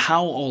on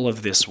how all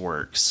of this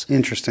works.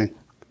 Interesting.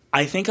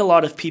 I think a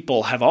lot of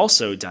people have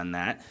also done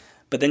that,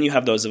 but then you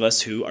have those of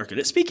us who are good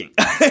at speaking.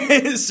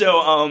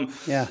 So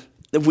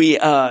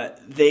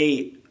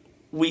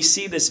we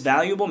see this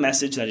valuable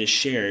message that is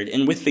shared,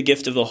 and with the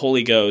gift of the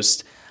Holy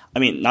Ghost, I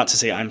mean, not to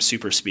say I'm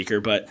super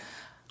speaker, but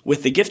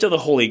with the gift of the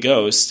Holy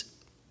Ghost,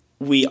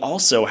 we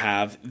also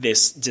have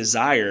this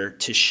desire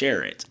to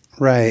share it.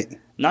 Right.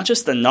 Not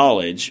just the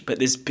knowledge, but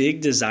this big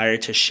desire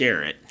to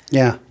share it.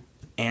 Yeah.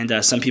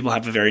 And some people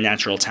have a very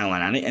natural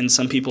talent at it, and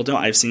some people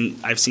don't. I've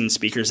seen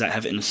speakers that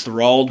have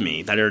enthralled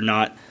me that are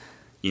not,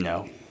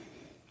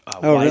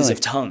 wise of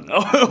tongue,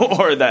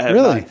 or that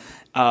have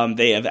not.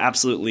 They have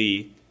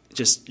absolutely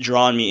just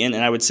drawn me in,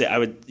 and I would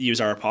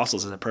use our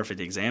apostles as a perfect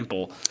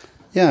example.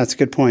 Yeah, that's a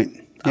good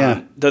point.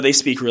 Yeah, though they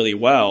speak really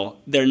well,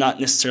 they're not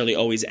necessarily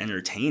always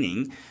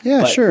entertaining.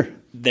 Yeah, sure.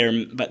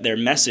 Their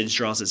message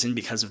draws us in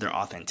because of their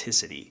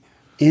authenticity.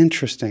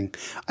 Interesting.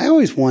 I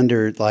always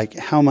wondered,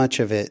 how much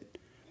of it.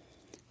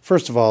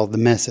 First of all, the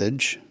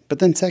message, but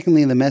then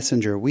secondly, the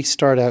messenger. We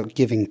start out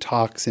giving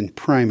talks in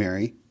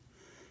primary,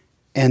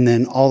 and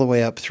then all the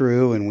way up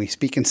through, and we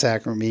speak in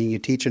sacrament meeting, you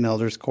teach an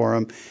elders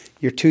quorum.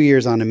 You're 2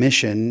 years on a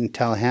mission in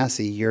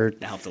Tallahassee.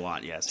 That helped a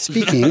lot, yes.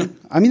 Speaking.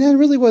 I mean,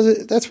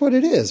 that's what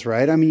it is,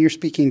 right? I mean, you're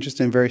speaking just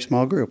in a very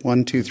small group,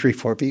 1, 2, 3,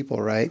 4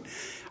 people, right?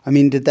 I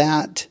mean, do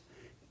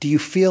you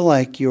feel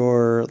like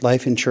your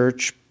life in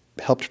church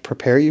helped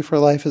prepare you for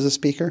life as a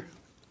speaker?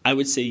 I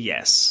would say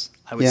yes.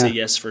 I would say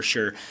yes for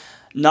sure.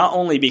 Not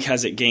only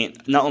because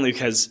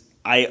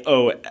I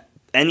owe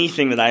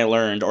anything that I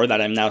learned or that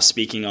I'm now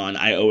speaking on,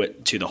 I owe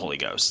it to the Holy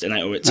Ghost, and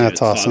I owe it to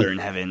Father in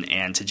heaven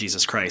and to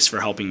Jesus Christ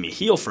for helping me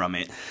heal from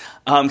it.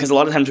 Because a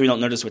lot of times we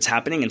don't notice what's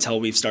happening until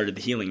we've started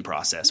the healing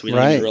process. We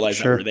don't even realize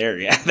that we're there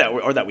yet,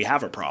 or that we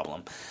have a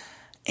problem.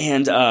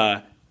 And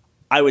I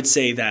would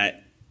say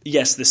that,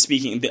 yes,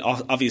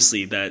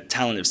 obviously the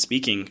talent of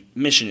speaking,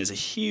 mission is a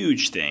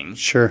huge thing.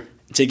 Sure.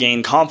 To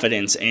gain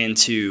confidence and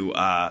to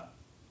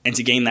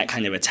gain that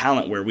kind of a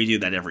talent where we do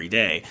that every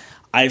day.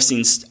 I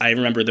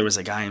remember there was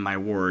a guy in my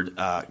ward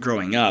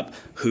growing up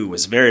who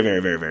was very,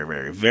 very, very, very,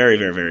 very, very,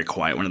 very, very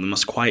quiet, one of the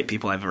most quiet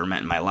people I've ever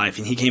met in my life.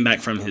 And he came back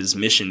from his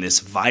mission,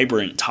 this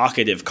vibrant,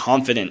 talkative,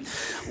 confident,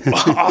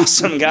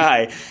 awesome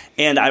guy.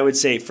 And I would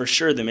say for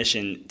sure the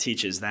mission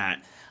teaches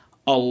that.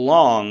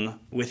 along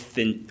with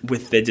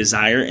the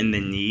desire and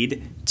the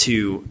need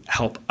to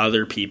help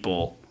other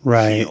people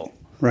heal.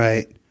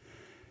 Right.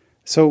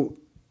 So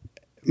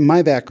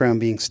my background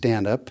being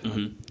stand-up,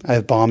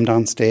 I've bombed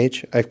on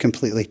stage. I've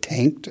completely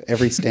tanked.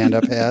 Every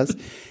stand-up has.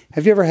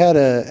 Have you ever had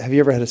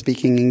a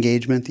speaking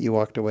engagement that you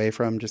walked away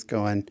from just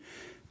going,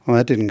 well,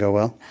 that didn't go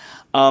well?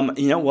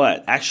 You know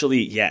what?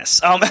 Actually,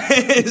 yes.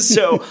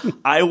 So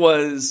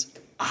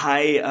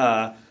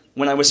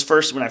when I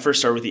first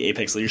started with the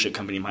Apex Leadership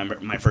Company,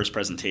 my first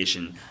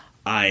presentation,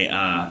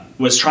 I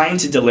was trying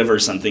to deliver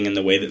something in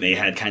the way that they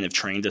had kind of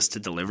trained us to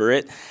deliver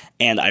it,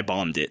 and I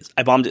bombed it.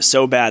 I bombed it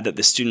so bad that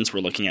the students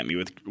were looking at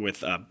me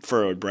with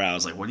furrowed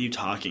brows, like, "What are you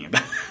talking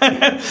about?"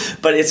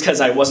 But it's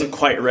because I wasn't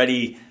quite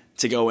ready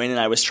to go in, and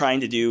I was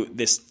trying to do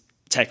this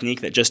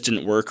technique that just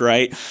didn't work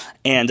right,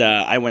 and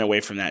I went away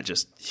from that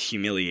just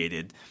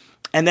humiliated.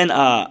 And then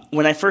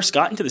when I first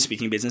got into the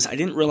speaking business, I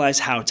didn't realize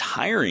how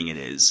tiring it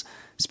is.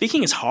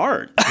 Speaking is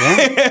hard.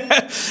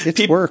 Yeah.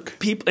 It's work.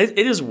 It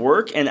is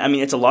work, and I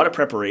mean it's a lot of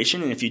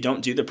preparation. And if you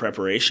don't do the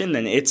preparation,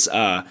 then it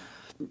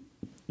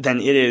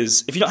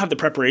is. If you don't have the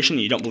preparation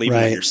and you don't believe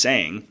in what you're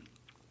saying,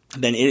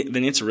 then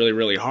it's really,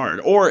 really hard.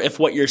 Or if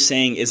what you're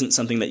saying isn't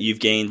something that you've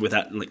gained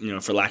without,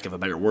 for lack of a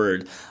better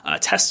word,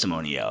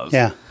 testimony of.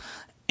 Yeah.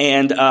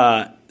 And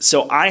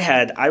so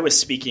I was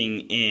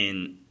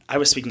speaking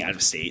out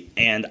of state,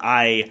 and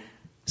I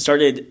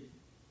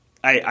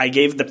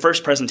gave the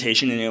first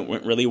presentation, and it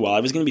went really well. I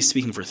was going to be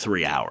speaking for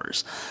 3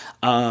 hours.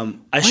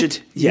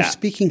 You're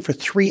speaking for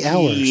 3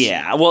 hours?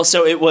 Yeah. Well,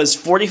 so it was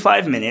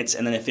 45 minutes,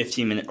 and then a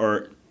 15-minute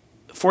or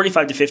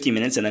 45 to 50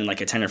 minutes, and then like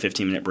a 10 or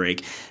 15-minute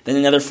break. Then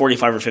another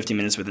 45 or 50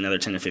 minutes with another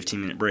 10 or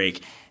 15-minute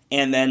break,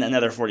 and then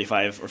another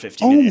 45 or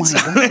 50 minutes.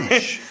 Oh my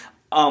gosh.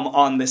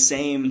 On the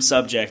same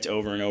subject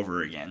over and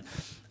over again.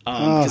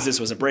 Because this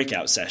was a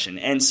breakout session.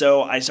 And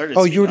so I started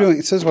you were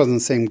doing – so this wasn't the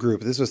same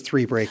group. This was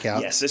 3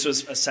 breakouts. Yes, this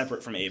was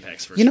separate from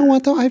Apex for sure. You know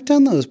what, though? I've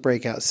done those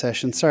breakout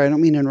sessions. Sorry, I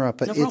don't mean to interrupt,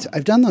 but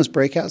I've done those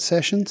breakout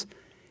sessions.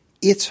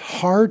 It's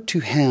hard to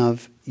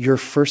have your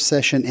first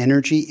session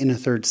energy in a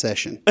third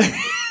session.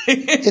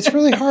 It's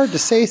really hard to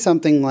say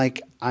something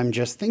like, I'm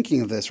just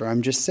thinking of this, or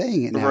I'm just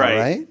saying it now,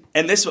 right?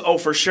 And this –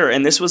 for sure.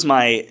 And this was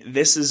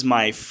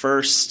my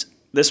first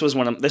 – This was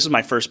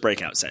my first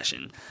breakout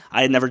session.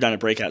 I had never done a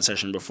breakout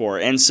session before,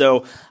 and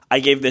so I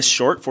gave this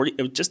short 40.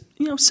 It was just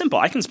simple.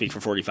 I can speak for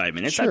 45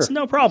 minutes. Sure. That's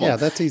no problem. Yeah,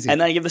 that's easy. And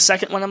then I give the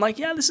second one. I'm like,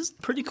 yeah, this is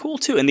pretty cool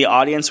too. And the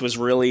audience was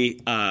really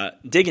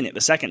digging it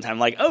the second time.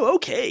 Like, oh,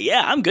 okay,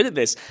 yeah, I'm good at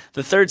this.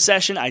 The third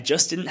session, I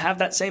just didn't have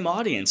that same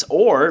audience,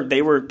 or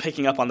they were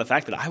picking up on the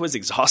fact that I was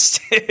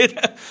exhausted.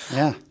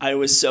 Yeah, I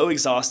was so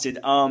exhausted.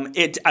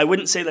 I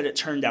wouldn't say that it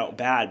turned out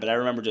bad, but I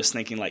remember just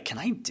thinking, like, can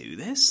I do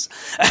this?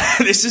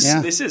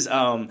 This is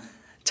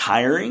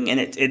tiring, and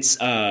it's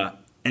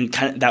and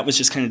kind of, that was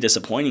just kind of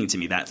disappointing to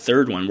me, that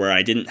third one where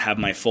I didn't have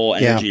my full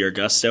energy or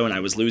gusto, and I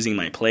was losing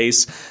my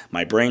place.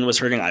 My brain was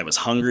hurting. I was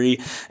hungry,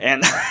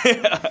 and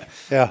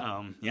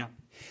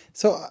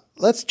So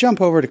let's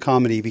jump over to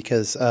comedy,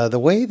 because the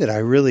way that I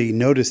really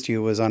noticed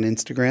you was on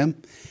Instagram.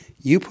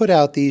 You put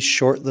out these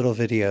short little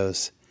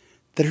videos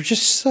that are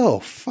just so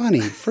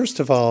funny. First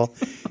of all,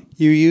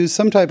 you use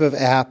some type of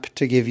app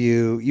to give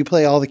you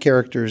play all the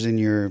characters in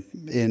your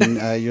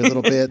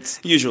little bits.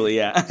 Usually,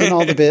 yeah. In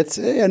all the bits,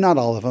 not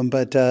all of them,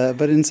 but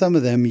in some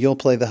of them, you'll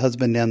play the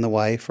husband and the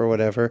wife or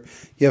whatever.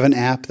 You have an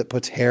app that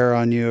puts hair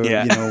on you,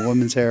 a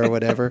woman's hair or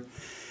whatever.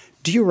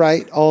 Do you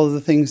write all of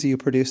the things that you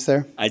produce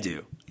there? I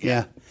do.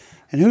 Yeah.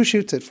 And who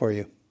shoots it for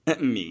you?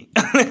 Me.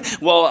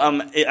 Well,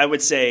 I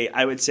would say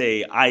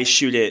I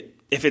shoot it.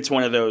 If it's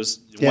one of those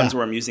ones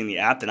where I'm using the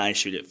app, then I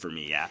shoot it for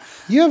me, yeah.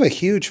 You have a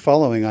huge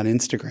following on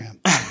Instagram.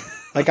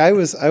 Like I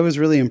was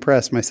really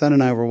impressed. My son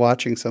and I were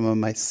watching some of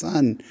my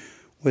son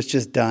was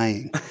just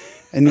dying.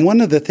 And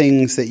one of the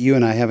things that you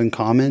and I have in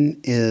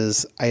common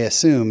is, I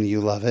assume you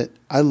love it,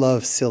 I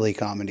love silly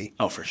comedy.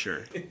 Oh, for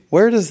sure.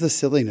 Where does the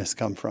silliness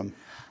come from?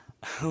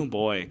 Oh,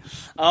 boy.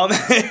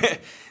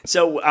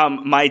 So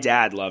my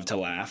dad loved to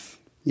laugh.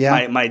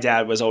 Yeah. My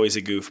dad was always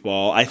a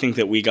goofball. I think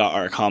that we got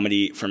our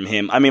comedy from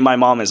him. I mean, my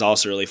mom is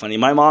also really funny.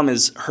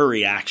 Her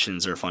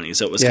reactions are funny,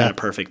 so it was kind of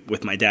perfect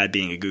with my dad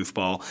being a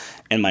goofball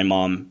and my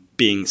mom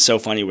being so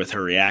funny with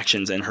her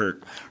reactions and her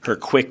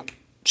quick.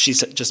 She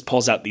just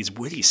pulls out these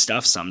witty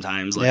stuff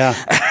sometimes,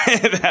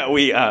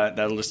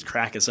 that'll just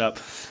crack us up.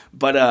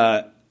 But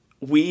I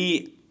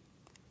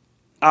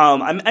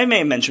may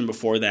have mentioned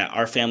before that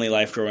our family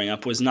life growing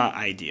up was not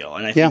ideal,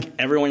 and I think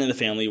everyone in the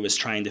family was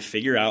trying to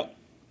figure out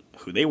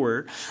who they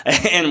were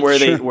and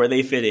where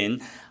they fit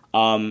in.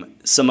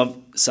 Some of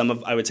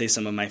I would say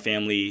some of my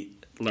family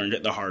learned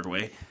it the hard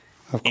way.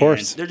 Of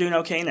course. And they're doing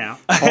okay now.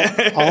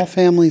 all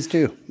families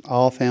do.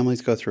 All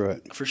families go through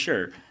it. For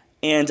sure.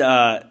 And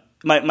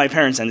my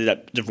parents ended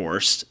up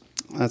divorced.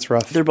 That's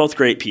rough. They're both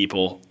great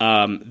people.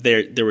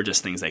 There were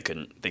just things they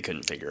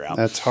couldn't figure out.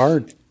 That's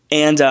hard.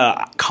 And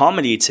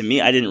comedy to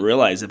me, I didn't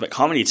realize it, but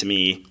comedy to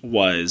me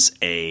was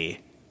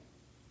a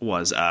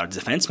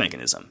defense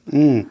mechanism.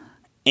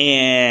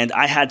 And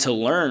I had to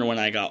learn when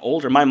I got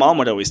older. My mom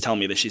would always tell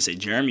me that. She'd say,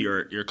 "Jeremy,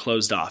 you're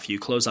closed off. You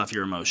close off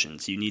your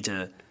emotions. You need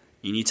to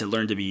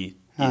learn to be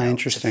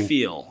interesting. To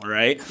feel,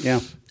 right?"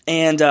 Yeah.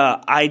 And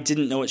I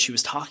didn't know what she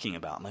was talking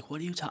about. I'm like, "What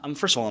are you talking?"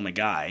 First of all, I'm a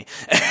guy,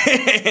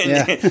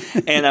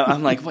 and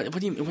I'm like, "What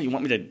do you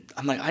want me to?"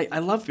 I'm like, "I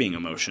love being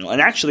emotional," and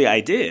actually,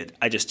 I did.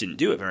 I just didn't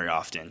do it very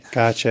often.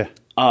 Gotcha.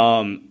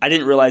 I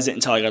didn't realize it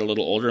until I got a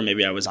little older.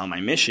 Maybe I was on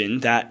my mission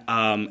that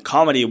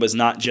comedy was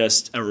not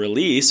just a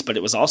release, but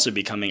it was also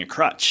becoming a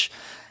crutch.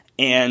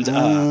 And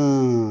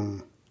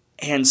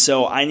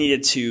so I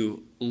needed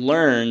to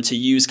learn to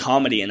use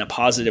comedy in a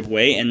positive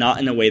way and not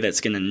in a way that's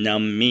going to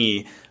numb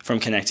me from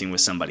connecting with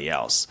somebody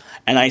else.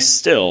 And I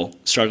still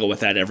struggle with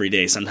that every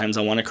day. Sometimes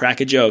I want to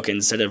crack a joke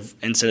instead of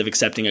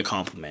accepting a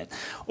compliment,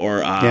 or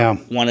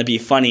want to be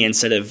funny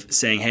instead of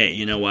saying, "Hey,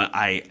 you know what?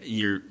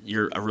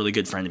 You're a really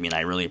good friend to me, and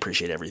I really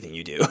appreciate everything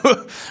you do."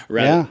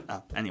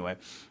 Anyway,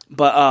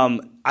 but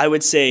I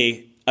would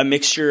say a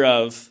mixture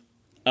of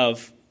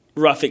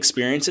rough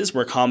experiences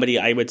where comedy,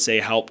 I would say,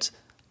 helped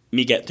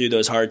me get through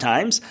those hard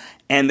times,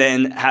 and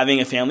then having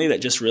a family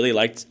that just really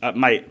liked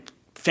my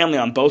family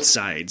on both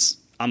sides.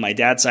 On my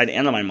dad's side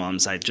and on my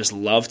mom's side, just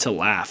love to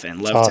laugh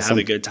and love to have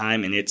a good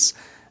time, and it's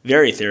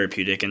very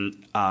therapeutic and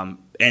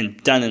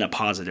done in a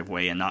positive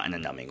way and not in a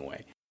numbing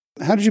way.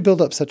 How did you build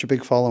up such a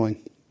big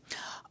following?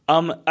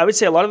 I would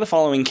say a lot of the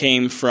following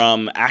came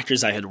from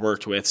actors I had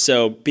worked with.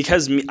 So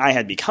because I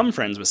had become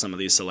friends with some of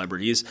these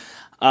celebrities,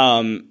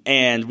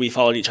 and we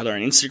followed each other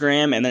on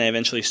Instagram, and then I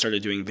eventually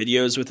started doing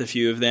videos with a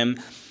few of them.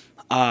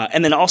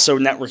 And then also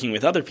networking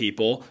with other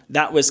people.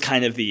 That was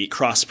kind of the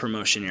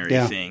cross-promotion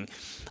area thing.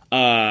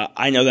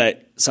 I know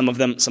that some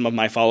of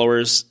my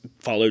followers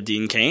followed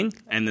Dean Cain,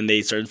 and then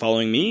they started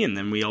following me, and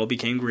then we all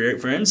became great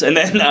friends. And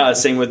then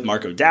same with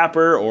Marco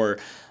Dapper or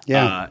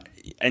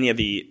any of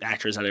the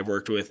actors that I've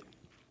worked with.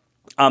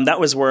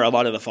 That was where a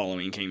lot of the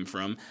following came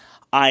from.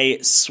 I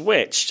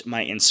switched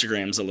my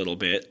Instagrams a little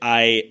bit.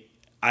 I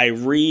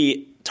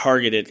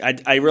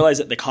retargeted. I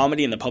realized that the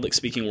comedy and the public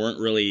speaking weren't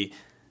really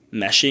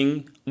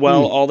meshing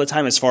well all the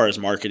time as far as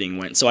marketing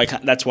went. So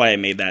that's why I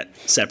made that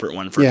separate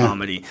one for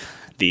comedy.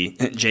 The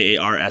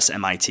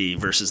JARSMIT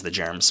versus the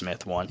Jerem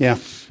Smith one. Yeah.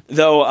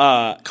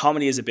 Though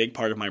comedy is a big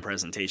part of my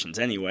presentations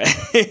anyway.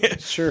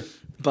 Sure.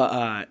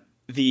 But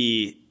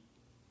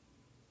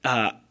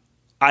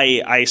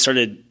I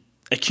started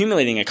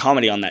accumulating a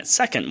comedy on that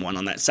second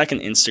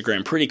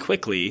Instagram pretty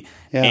quickly,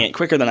 and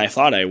quicker than I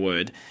thought I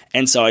would.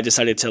 And so I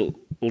decided to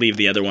leave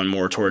the other one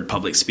more toward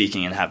public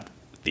speaking and have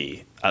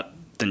the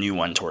new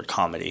one toward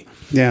comedy.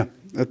 Yeah.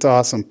 That's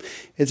awesome.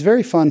 It's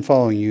very fun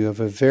following you. You have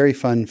a very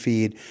fun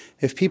feed.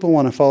 If people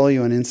want to follow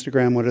you on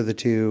Instagram, what are the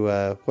two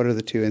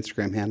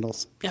Instagram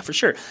handles? Yeah, for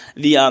sure.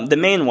 The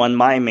main one,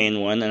 my main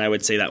one, and I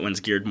would say that one's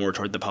geared more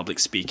toward the public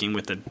speaking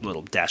with a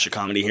little dash of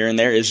comedy here and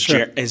there, is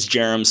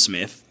Jerem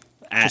Smith.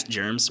 At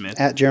Jerem Smith.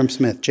 At Jerem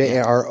Smith.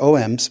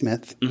 JAROM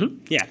Smith. Mm-hmm.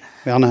 Yeah.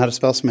 We all know how to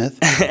spell Smith.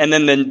 And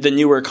then the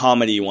newer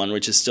comedy one,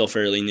 which is still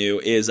fairly new,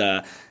 is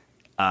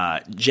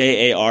JARSMIT.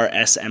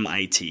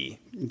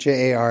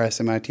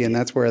 JARSMIT, and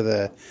that's where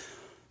the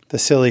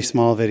silly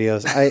small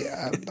videos.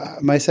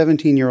 My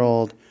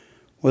 17-year-old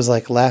was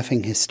like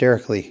laughing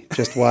hysterically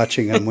just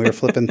watching them. We were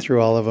flipping through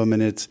all of them,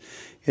 and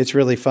it's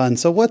really fun.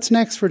 So what's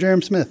next for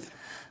Jerem Smith?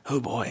 Oh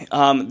boy,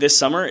 this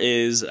summer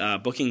is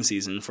booking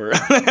season for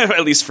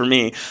at least for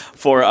me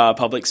for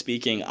public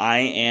speaking.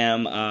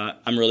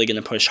 I'm really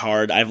going to push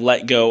hard. I've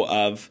let go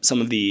of some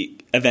of the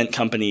event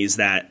companies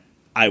that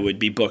I would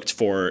be booked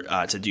for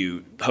to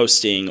do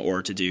hosting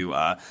or to do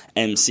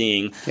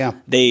emceeing. Yeah.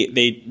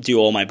 They do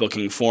all my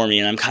booking for me,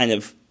 and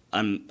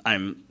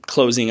I'm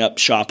closing up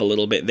shop a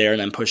little bit there,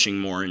 and I'm pushing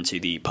more into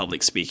the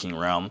public speaking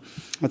realm.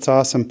 That's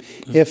awesome.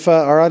 If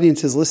our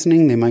audience is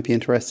listening, they might be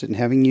interested in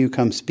having you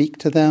come speak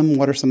to them.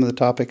 What are some of the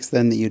topics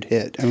then that you'd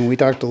hit? I mean, we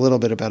talked a little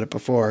bit about it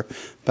before,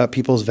 about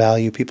people's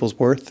value, people's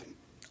worth.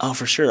 Oh,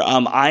 for sure.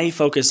 I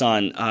focus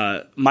on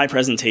my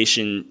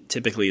presentation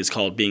typically is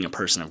called Being a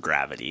Person of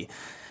Gravity.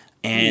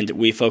 And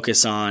we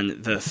focus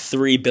on the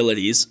three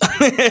abilities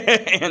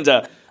and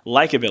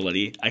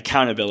likability,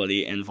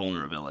 accountability, and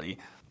vulnerability.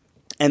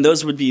 And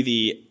those are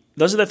the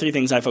three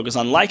things I focus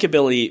on.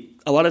 Likability,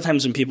 a lot of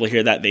times when people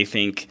hear that, they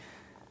think,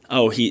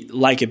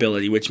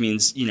 likability, which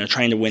means,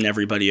 trying to win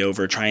everybody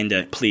over, trying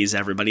to please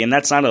everybody. And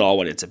that's not at all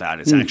what it's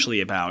about. It's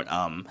actually about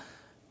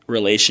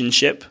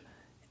relationship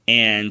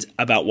and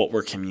about what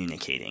we're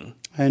communicating.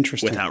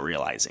 Interesting. Without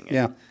realizing it.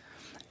 Yeah.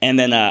 And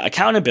then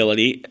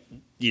accountability,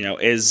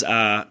 is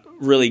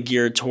really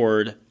geared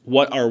toward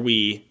what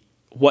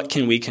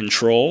can we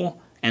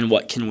control and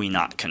what can we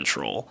not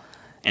control,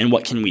 and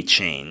what can we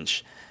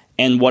change,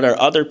 and what are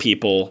other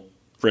people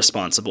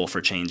responsible for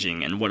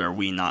changing, and what are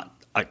we not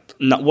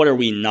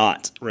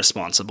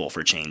responsible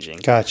for changing.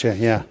 Gotcha.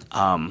 Yeah.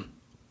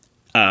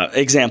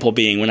 Example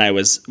being when I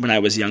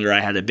was younger,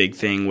 I had a big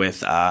thing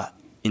with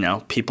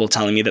people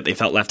telling me that they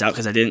felt left out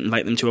because I didn't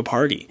invite them to a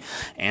party,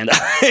 and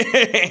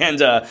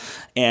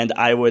and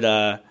I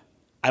would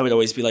I would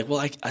always be like,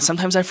 well,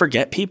 sometimes I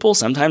forget people.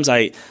 Sometimes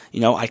I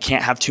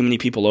can't have too many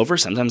people over.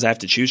 Sometimes I have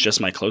to choose just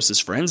my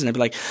closest friends. And I'd be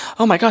like,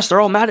 oh my gosh, they're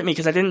all mad at me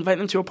because I didn't invite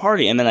them to a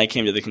party. And then I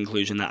came to the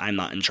conclusion that I'm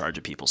not in charge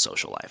of people's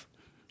social life.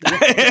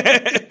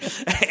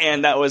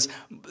 And that was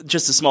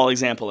just a small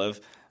example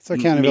of so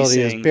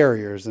accountability is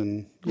barriers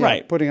and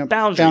putting up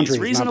boundaries,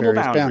 reasonable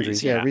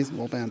boundaries. Yeah,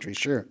 reasonable boundaries,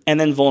 sure. And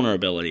then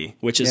vulnerability,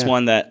 which is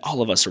one that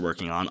all of us are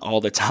working on all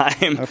the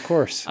time. Of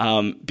course.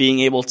 Being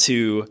able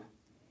to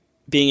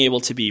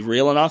be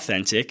real and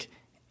authentic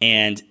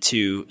and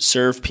to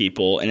serve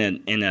people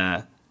in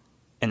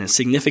a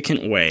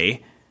significant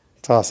way.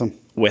 It's awesome.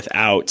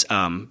 Without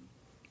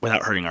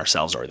hurting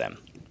ourselves or them.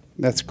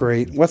 That's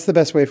great. What's the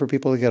best way for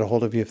people to get a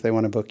hold of you if they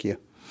want to book you?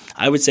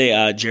 I would say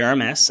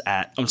Jerem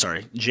at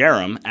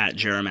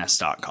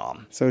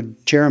jerem.com. So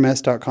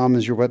jerem.com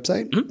is your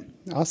website?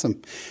 Mm-hmm.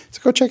 Awesome.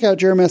 So go check out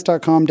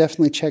jerem.com.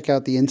 Definitely check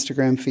out the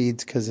Instagram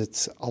feeds because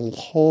it's a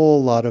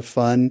whole lot of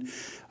fun.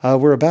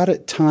 We're about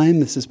at time.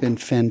 This has been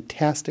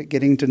fantastic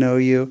getting to know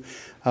you.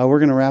 We're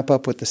going to wrap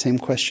up with the same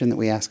question that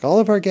we ask all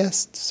of our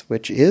guests,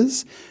 which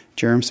is,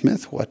 Jerem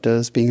Smith, what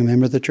does being a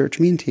member of the church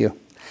mean to you?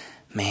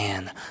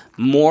 Man,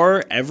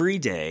 more every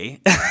day.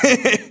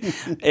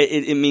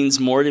 it means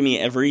more to me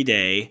every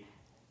day.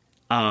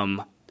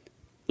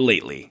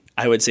 Lately,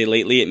 I would say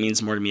lately it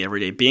means more to me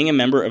every day. Being a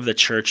member of the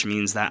church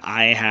means that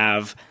I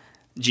have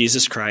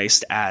Jesus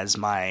Christ as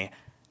my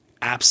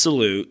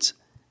absolute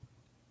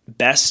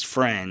best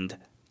friend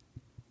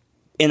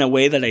in a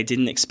way that I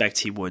didn't expect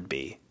he would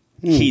be.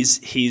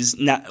 He's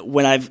not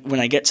when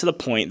I get to the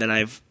point that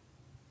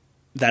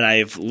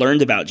I've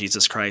learned about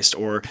Jesus Christ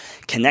or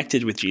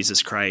connected with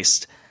Jesus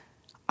Christ,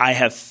 I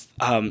have sorry,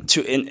 I'm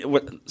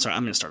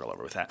going to start all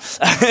over with that.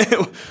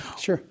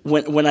 Sure.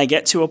 When I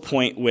get to a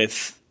point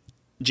with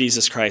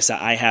Jesus Christ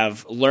that I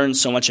have learned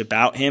so much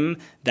about him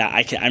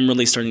that I'm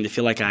really starting to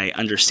feel like I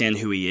understand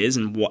who he is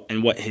and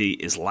what he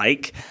is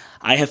like.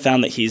 I have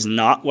found that he's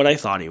not what I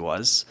thought he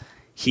was.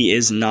 He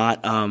is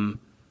not.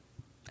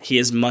 He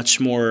is much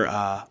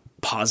more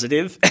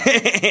positive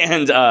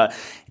and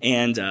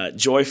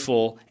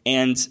joyful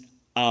and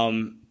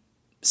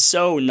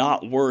so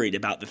not worried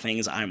about the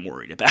things I'm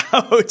worried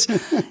about.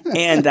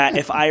 And that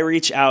if I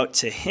reach out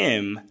to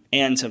him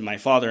and to my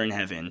Father in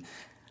heaven,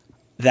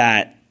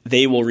 that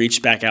they will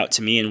reach back out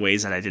to me in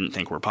ways that I didn't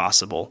think were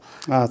possible.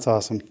 Oh, that's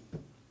awesome.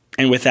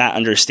 And with that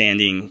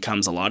understanding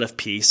comes a lot of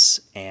peace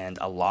and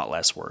a lot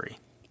less worry.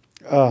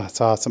 Oh, that's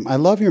awesome. I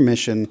love your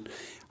mission.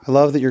 I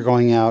love that you're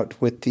going out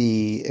with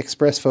the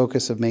express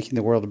focus of making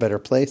the world a better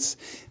place.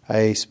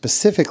 I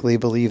specifically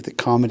believe that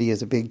comedy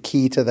is a big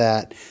key to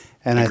that.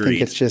 And Agreed. I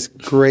think it's just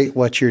great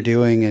what you're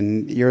doing.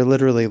 And you're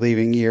literally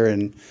leaving here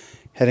and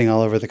heading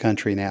all over the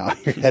country now.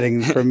 You're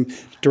heading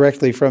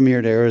directly from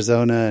here to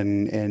Arizona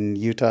and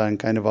Utah and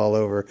kind of all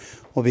over.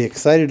 We'll be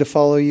excited to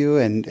follow you,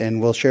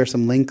 and we'll share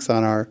some links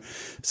on our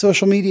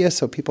social media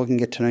so people can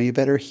get to know you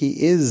better.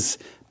 He is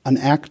an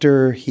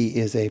actor. He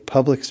is a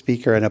public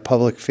speaker and a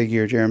public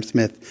figure. Jerem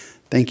Smith,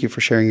 thank you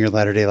for sharing your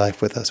Latter-day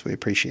Life with us. We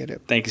appreciate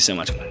it. Thank you so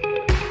much.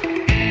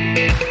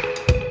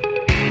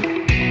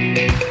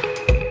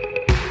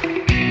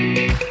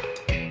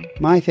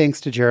 My thanks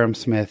to Jerem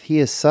Smith. He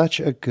is such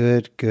a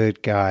good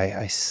guy.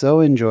 I so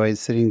enjoyed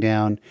sitting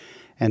down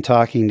and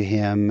talking to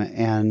him,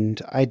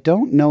 and I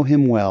don't know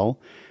him well.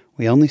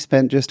 We only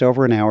spent just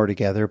over an hour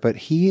together, but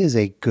he is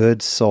a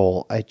good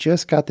soul. I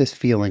just got this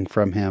feeling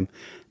from him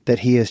that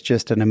he is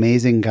just an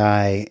amazing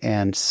guy,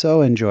 and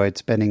so enjoyed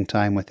spending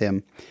time with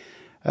him.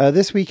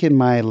 This week in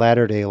my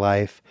Latter-day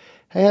Life,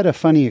 I had a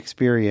funny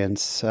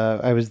experience.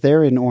 I was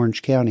there in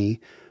Orange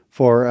County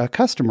for a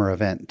customer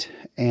event,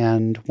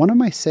 and one of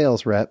my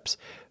sales reps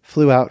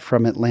flew out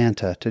from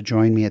Atlanta to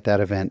join me at that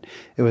event.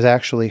 It was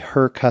actually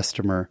her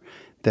customer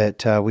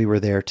that we were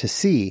there to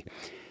see.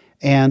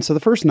 And so the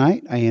first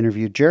night I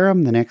interviewed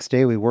Jerem. The next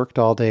day we worked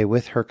all day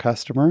with her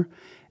customer,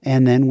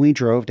 and then we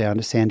drove down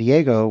to San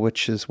Diego,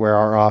 which is where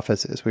our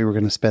office is. We were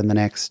going to spend the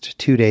next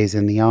 2 days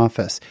in the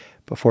office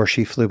before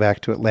she flew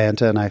back to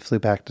Atlanta and I flew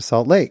back to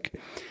Salt Lake.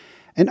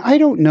 And I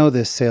don't know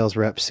this sales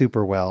rep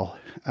super well.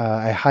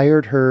 I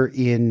hired her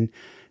in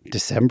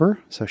December,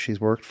 so she's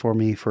worked for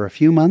me for a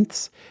few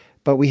months,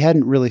 but we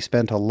hadn't really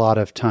spent a lot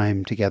of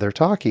time together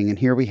talking. And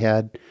here we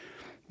had,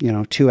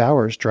 2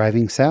 hours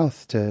driving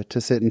south to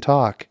sit and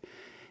talk.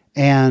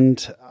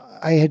 And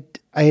I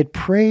had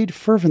prayed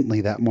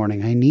fervently that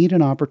morning. I need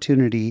an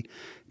opportunity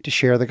to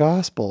share the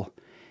gospel.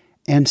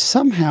 And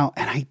somehow,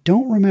 and I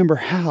don't remember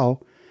how,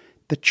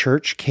 the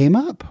church came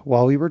up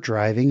while we were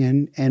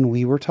driving and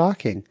we were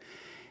talking.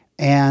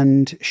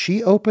 And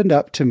she opened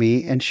up to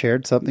me and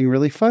shared something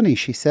really funny.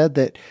 She said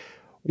that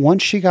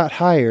once she got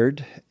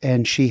hired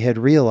and she had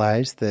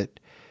realized that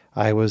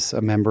I was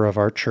a member of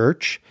our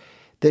church,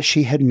 that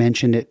she had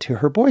mentioned it to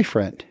her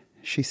boyfriend.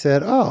 She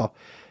said, "Oh,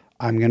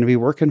 I'm going to be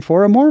working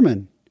for a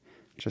Mormon,"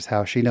 which is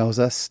how she knows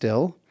us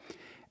still.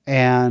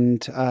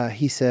 And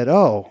he said,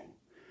 "Oh,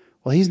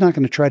 well, he's not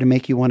going to try to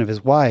make you one of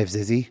his wives,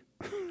 is he?"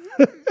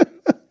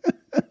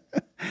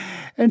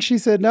 And she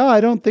said, no,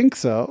 I don't think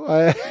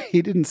so.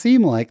 He didn't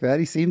seem like that.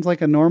 He seems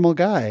like a normal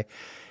guy.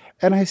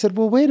 And I said,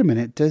 well, wait a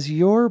minute. Does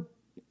your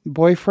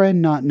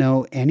boyfriend not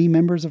know any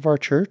members of our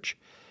church?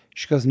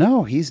 She goes,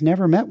 no, he's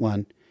never met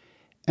one.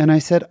 And I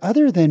said,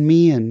 other than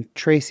me and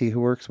Tracy, who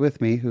works with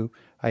me, who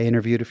I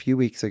interviewed a few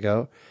weeks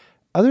ago,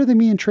 other than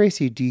me and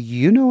Tracy, do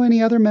you know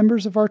any other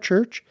members of our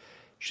church?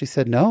 She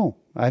said, no,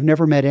 I've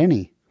never met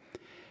any.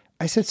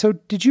 I said, so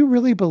did you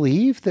really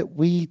believe that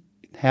we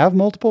have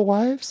multiple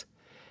wives?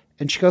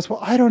 And she goes, well,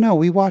 I don't know.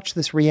 We watch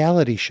this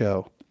reality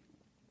show.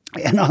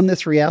 And on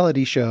this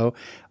reality show,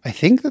 I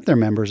think that they're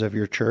members of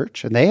your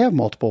church and they have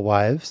multiple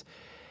wives.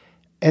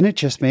 And it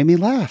just made me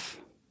laugh.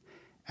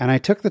 And I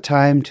took the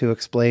time to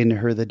explain to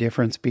her the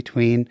difference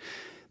between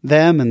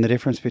them and the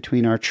difference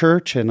between our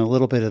church and a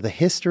little bit of the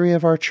history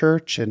of our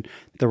church and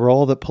the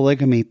role that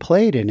polygamy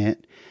played in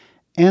it.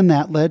 And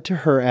that led to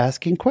her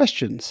asking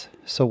questions.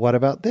 So what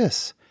about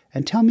this?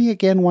 And tell me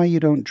again why you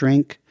don't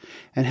drink,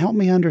 and help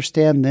me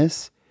understand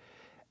this.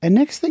 And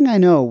next thing I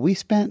know, we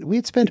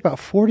had spent about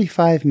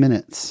 45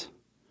 minutes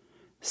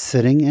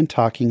sitting and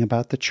talking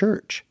about the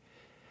church,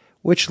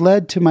 which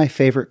led to my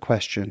favorite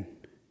question.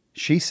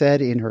 She said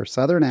in her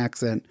southern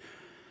accent,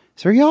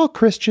 so are y'all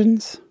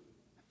Christians?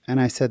 And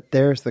I said,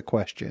 there's the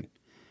question.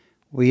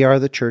 We are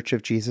the Church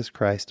of Jesus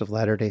Christ of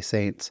Latter-day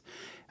Saints.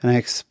 And I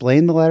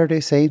explained the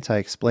Latter-day Saints, I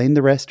explained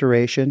the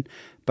Restoration,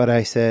 but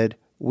I said,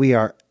 we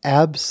are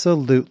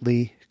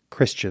absolutely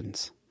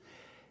Christians.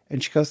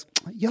 And she goes,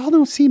 y'all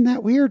don't seem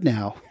that weird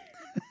now.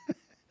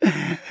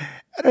 And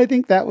I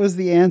think that was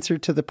the answer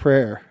to the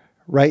prayer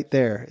right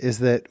there, is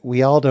that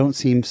we all don't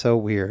seem so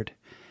weird.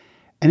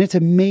 And it's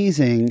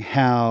amazing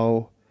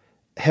how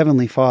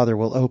Heavenly Father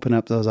will open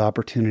up those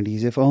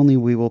opportunities if only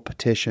we will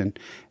petition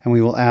and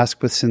we will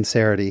ask with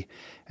sincerity.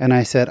 And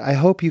I said, I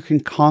hope you can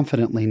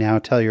confidently now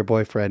tell your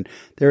boyfriend,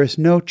 there is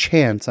no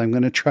chance I'm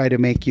going to try to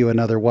make you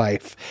another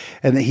wife,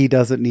 and that he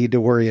doesn't need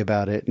to worry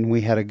about it. And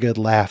we had a good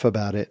laugh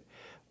about it.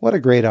 What a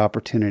great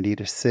opportunity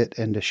to sit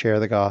and to share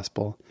the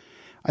gospel.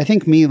 I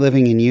think me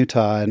living in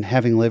Utah and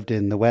having lived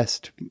in the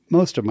West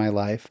most of my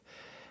life,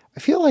 I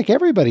feel like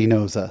everybody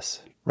knows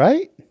us,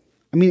 right?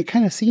 I mean, it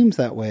kind of seems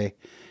that way.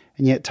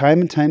 And yet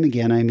time and time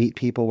again, I meet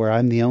people where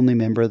I'm the only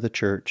member of the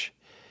church.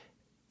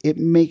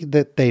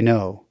 That they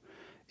know.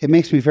 It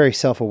makes me very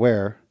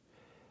self-aware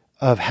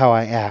of how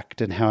I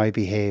act and how I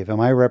behave. Am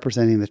I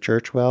representing the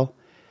church well?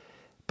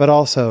 But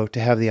also to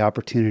have the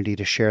opportunity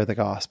to share the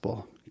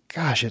gospel.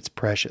 Gosh, it's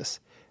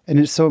precious. And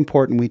it's so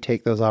important we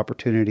take those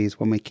opportunities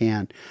when we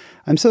can.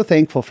 I'm so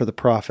thankful for the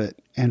prophet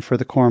and for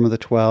the Quorum of the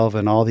 12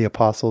 and all the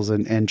apostles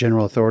and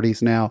general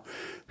authorities now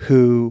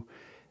who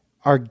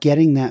are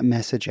getting that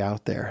message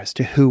out there as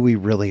to who we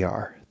really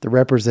are, the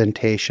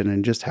representation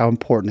and just how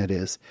important it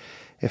is.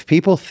 If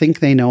people think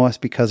they know us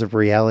because of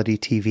reality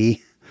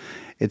TV,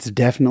 it's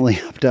definitely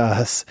up to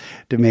us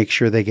to make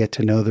sure they get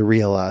to know the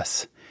real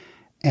us.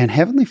 And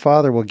Heavenly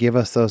Father will give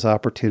us those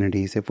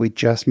opportunities if we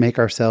just make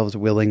ourselves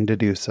willing to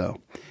do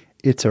so.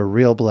 It's a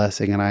real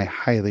blessing, and I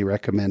highly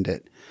recommend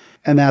it.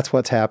 And that's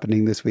what's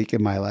happening this week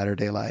in my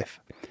latter-day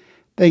life.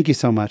 Thank you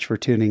so much for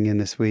tuning in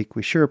this week.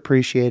 We sure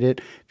appreciate it.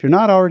 If you're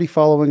not already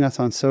following us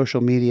on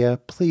social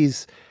media,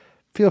 please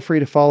feel free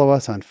to follow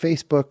us on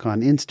Facebook,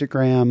 on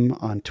Instagram,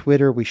 on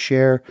Twitter. We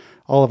share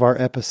all of our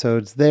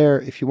episodes there.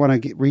 If you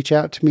want to reach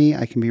out to me,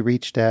 I can be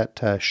reached at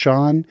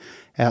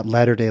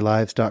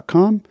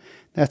Shawn@latterdaylives.com.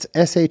 That's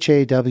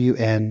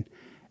SHAWN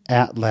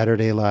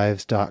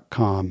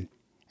 @latterdaylives.com.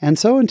 And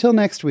so until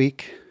next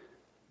week,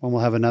 when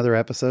we'll have another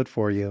episode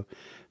for you,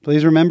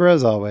 please remember,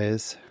 as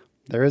always,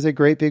 there is a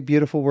great, big,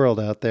 beautiful world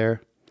out there.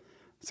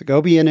 So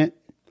go be in it,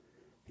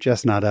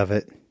 just not of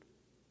it.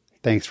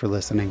 Thanks for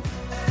listening.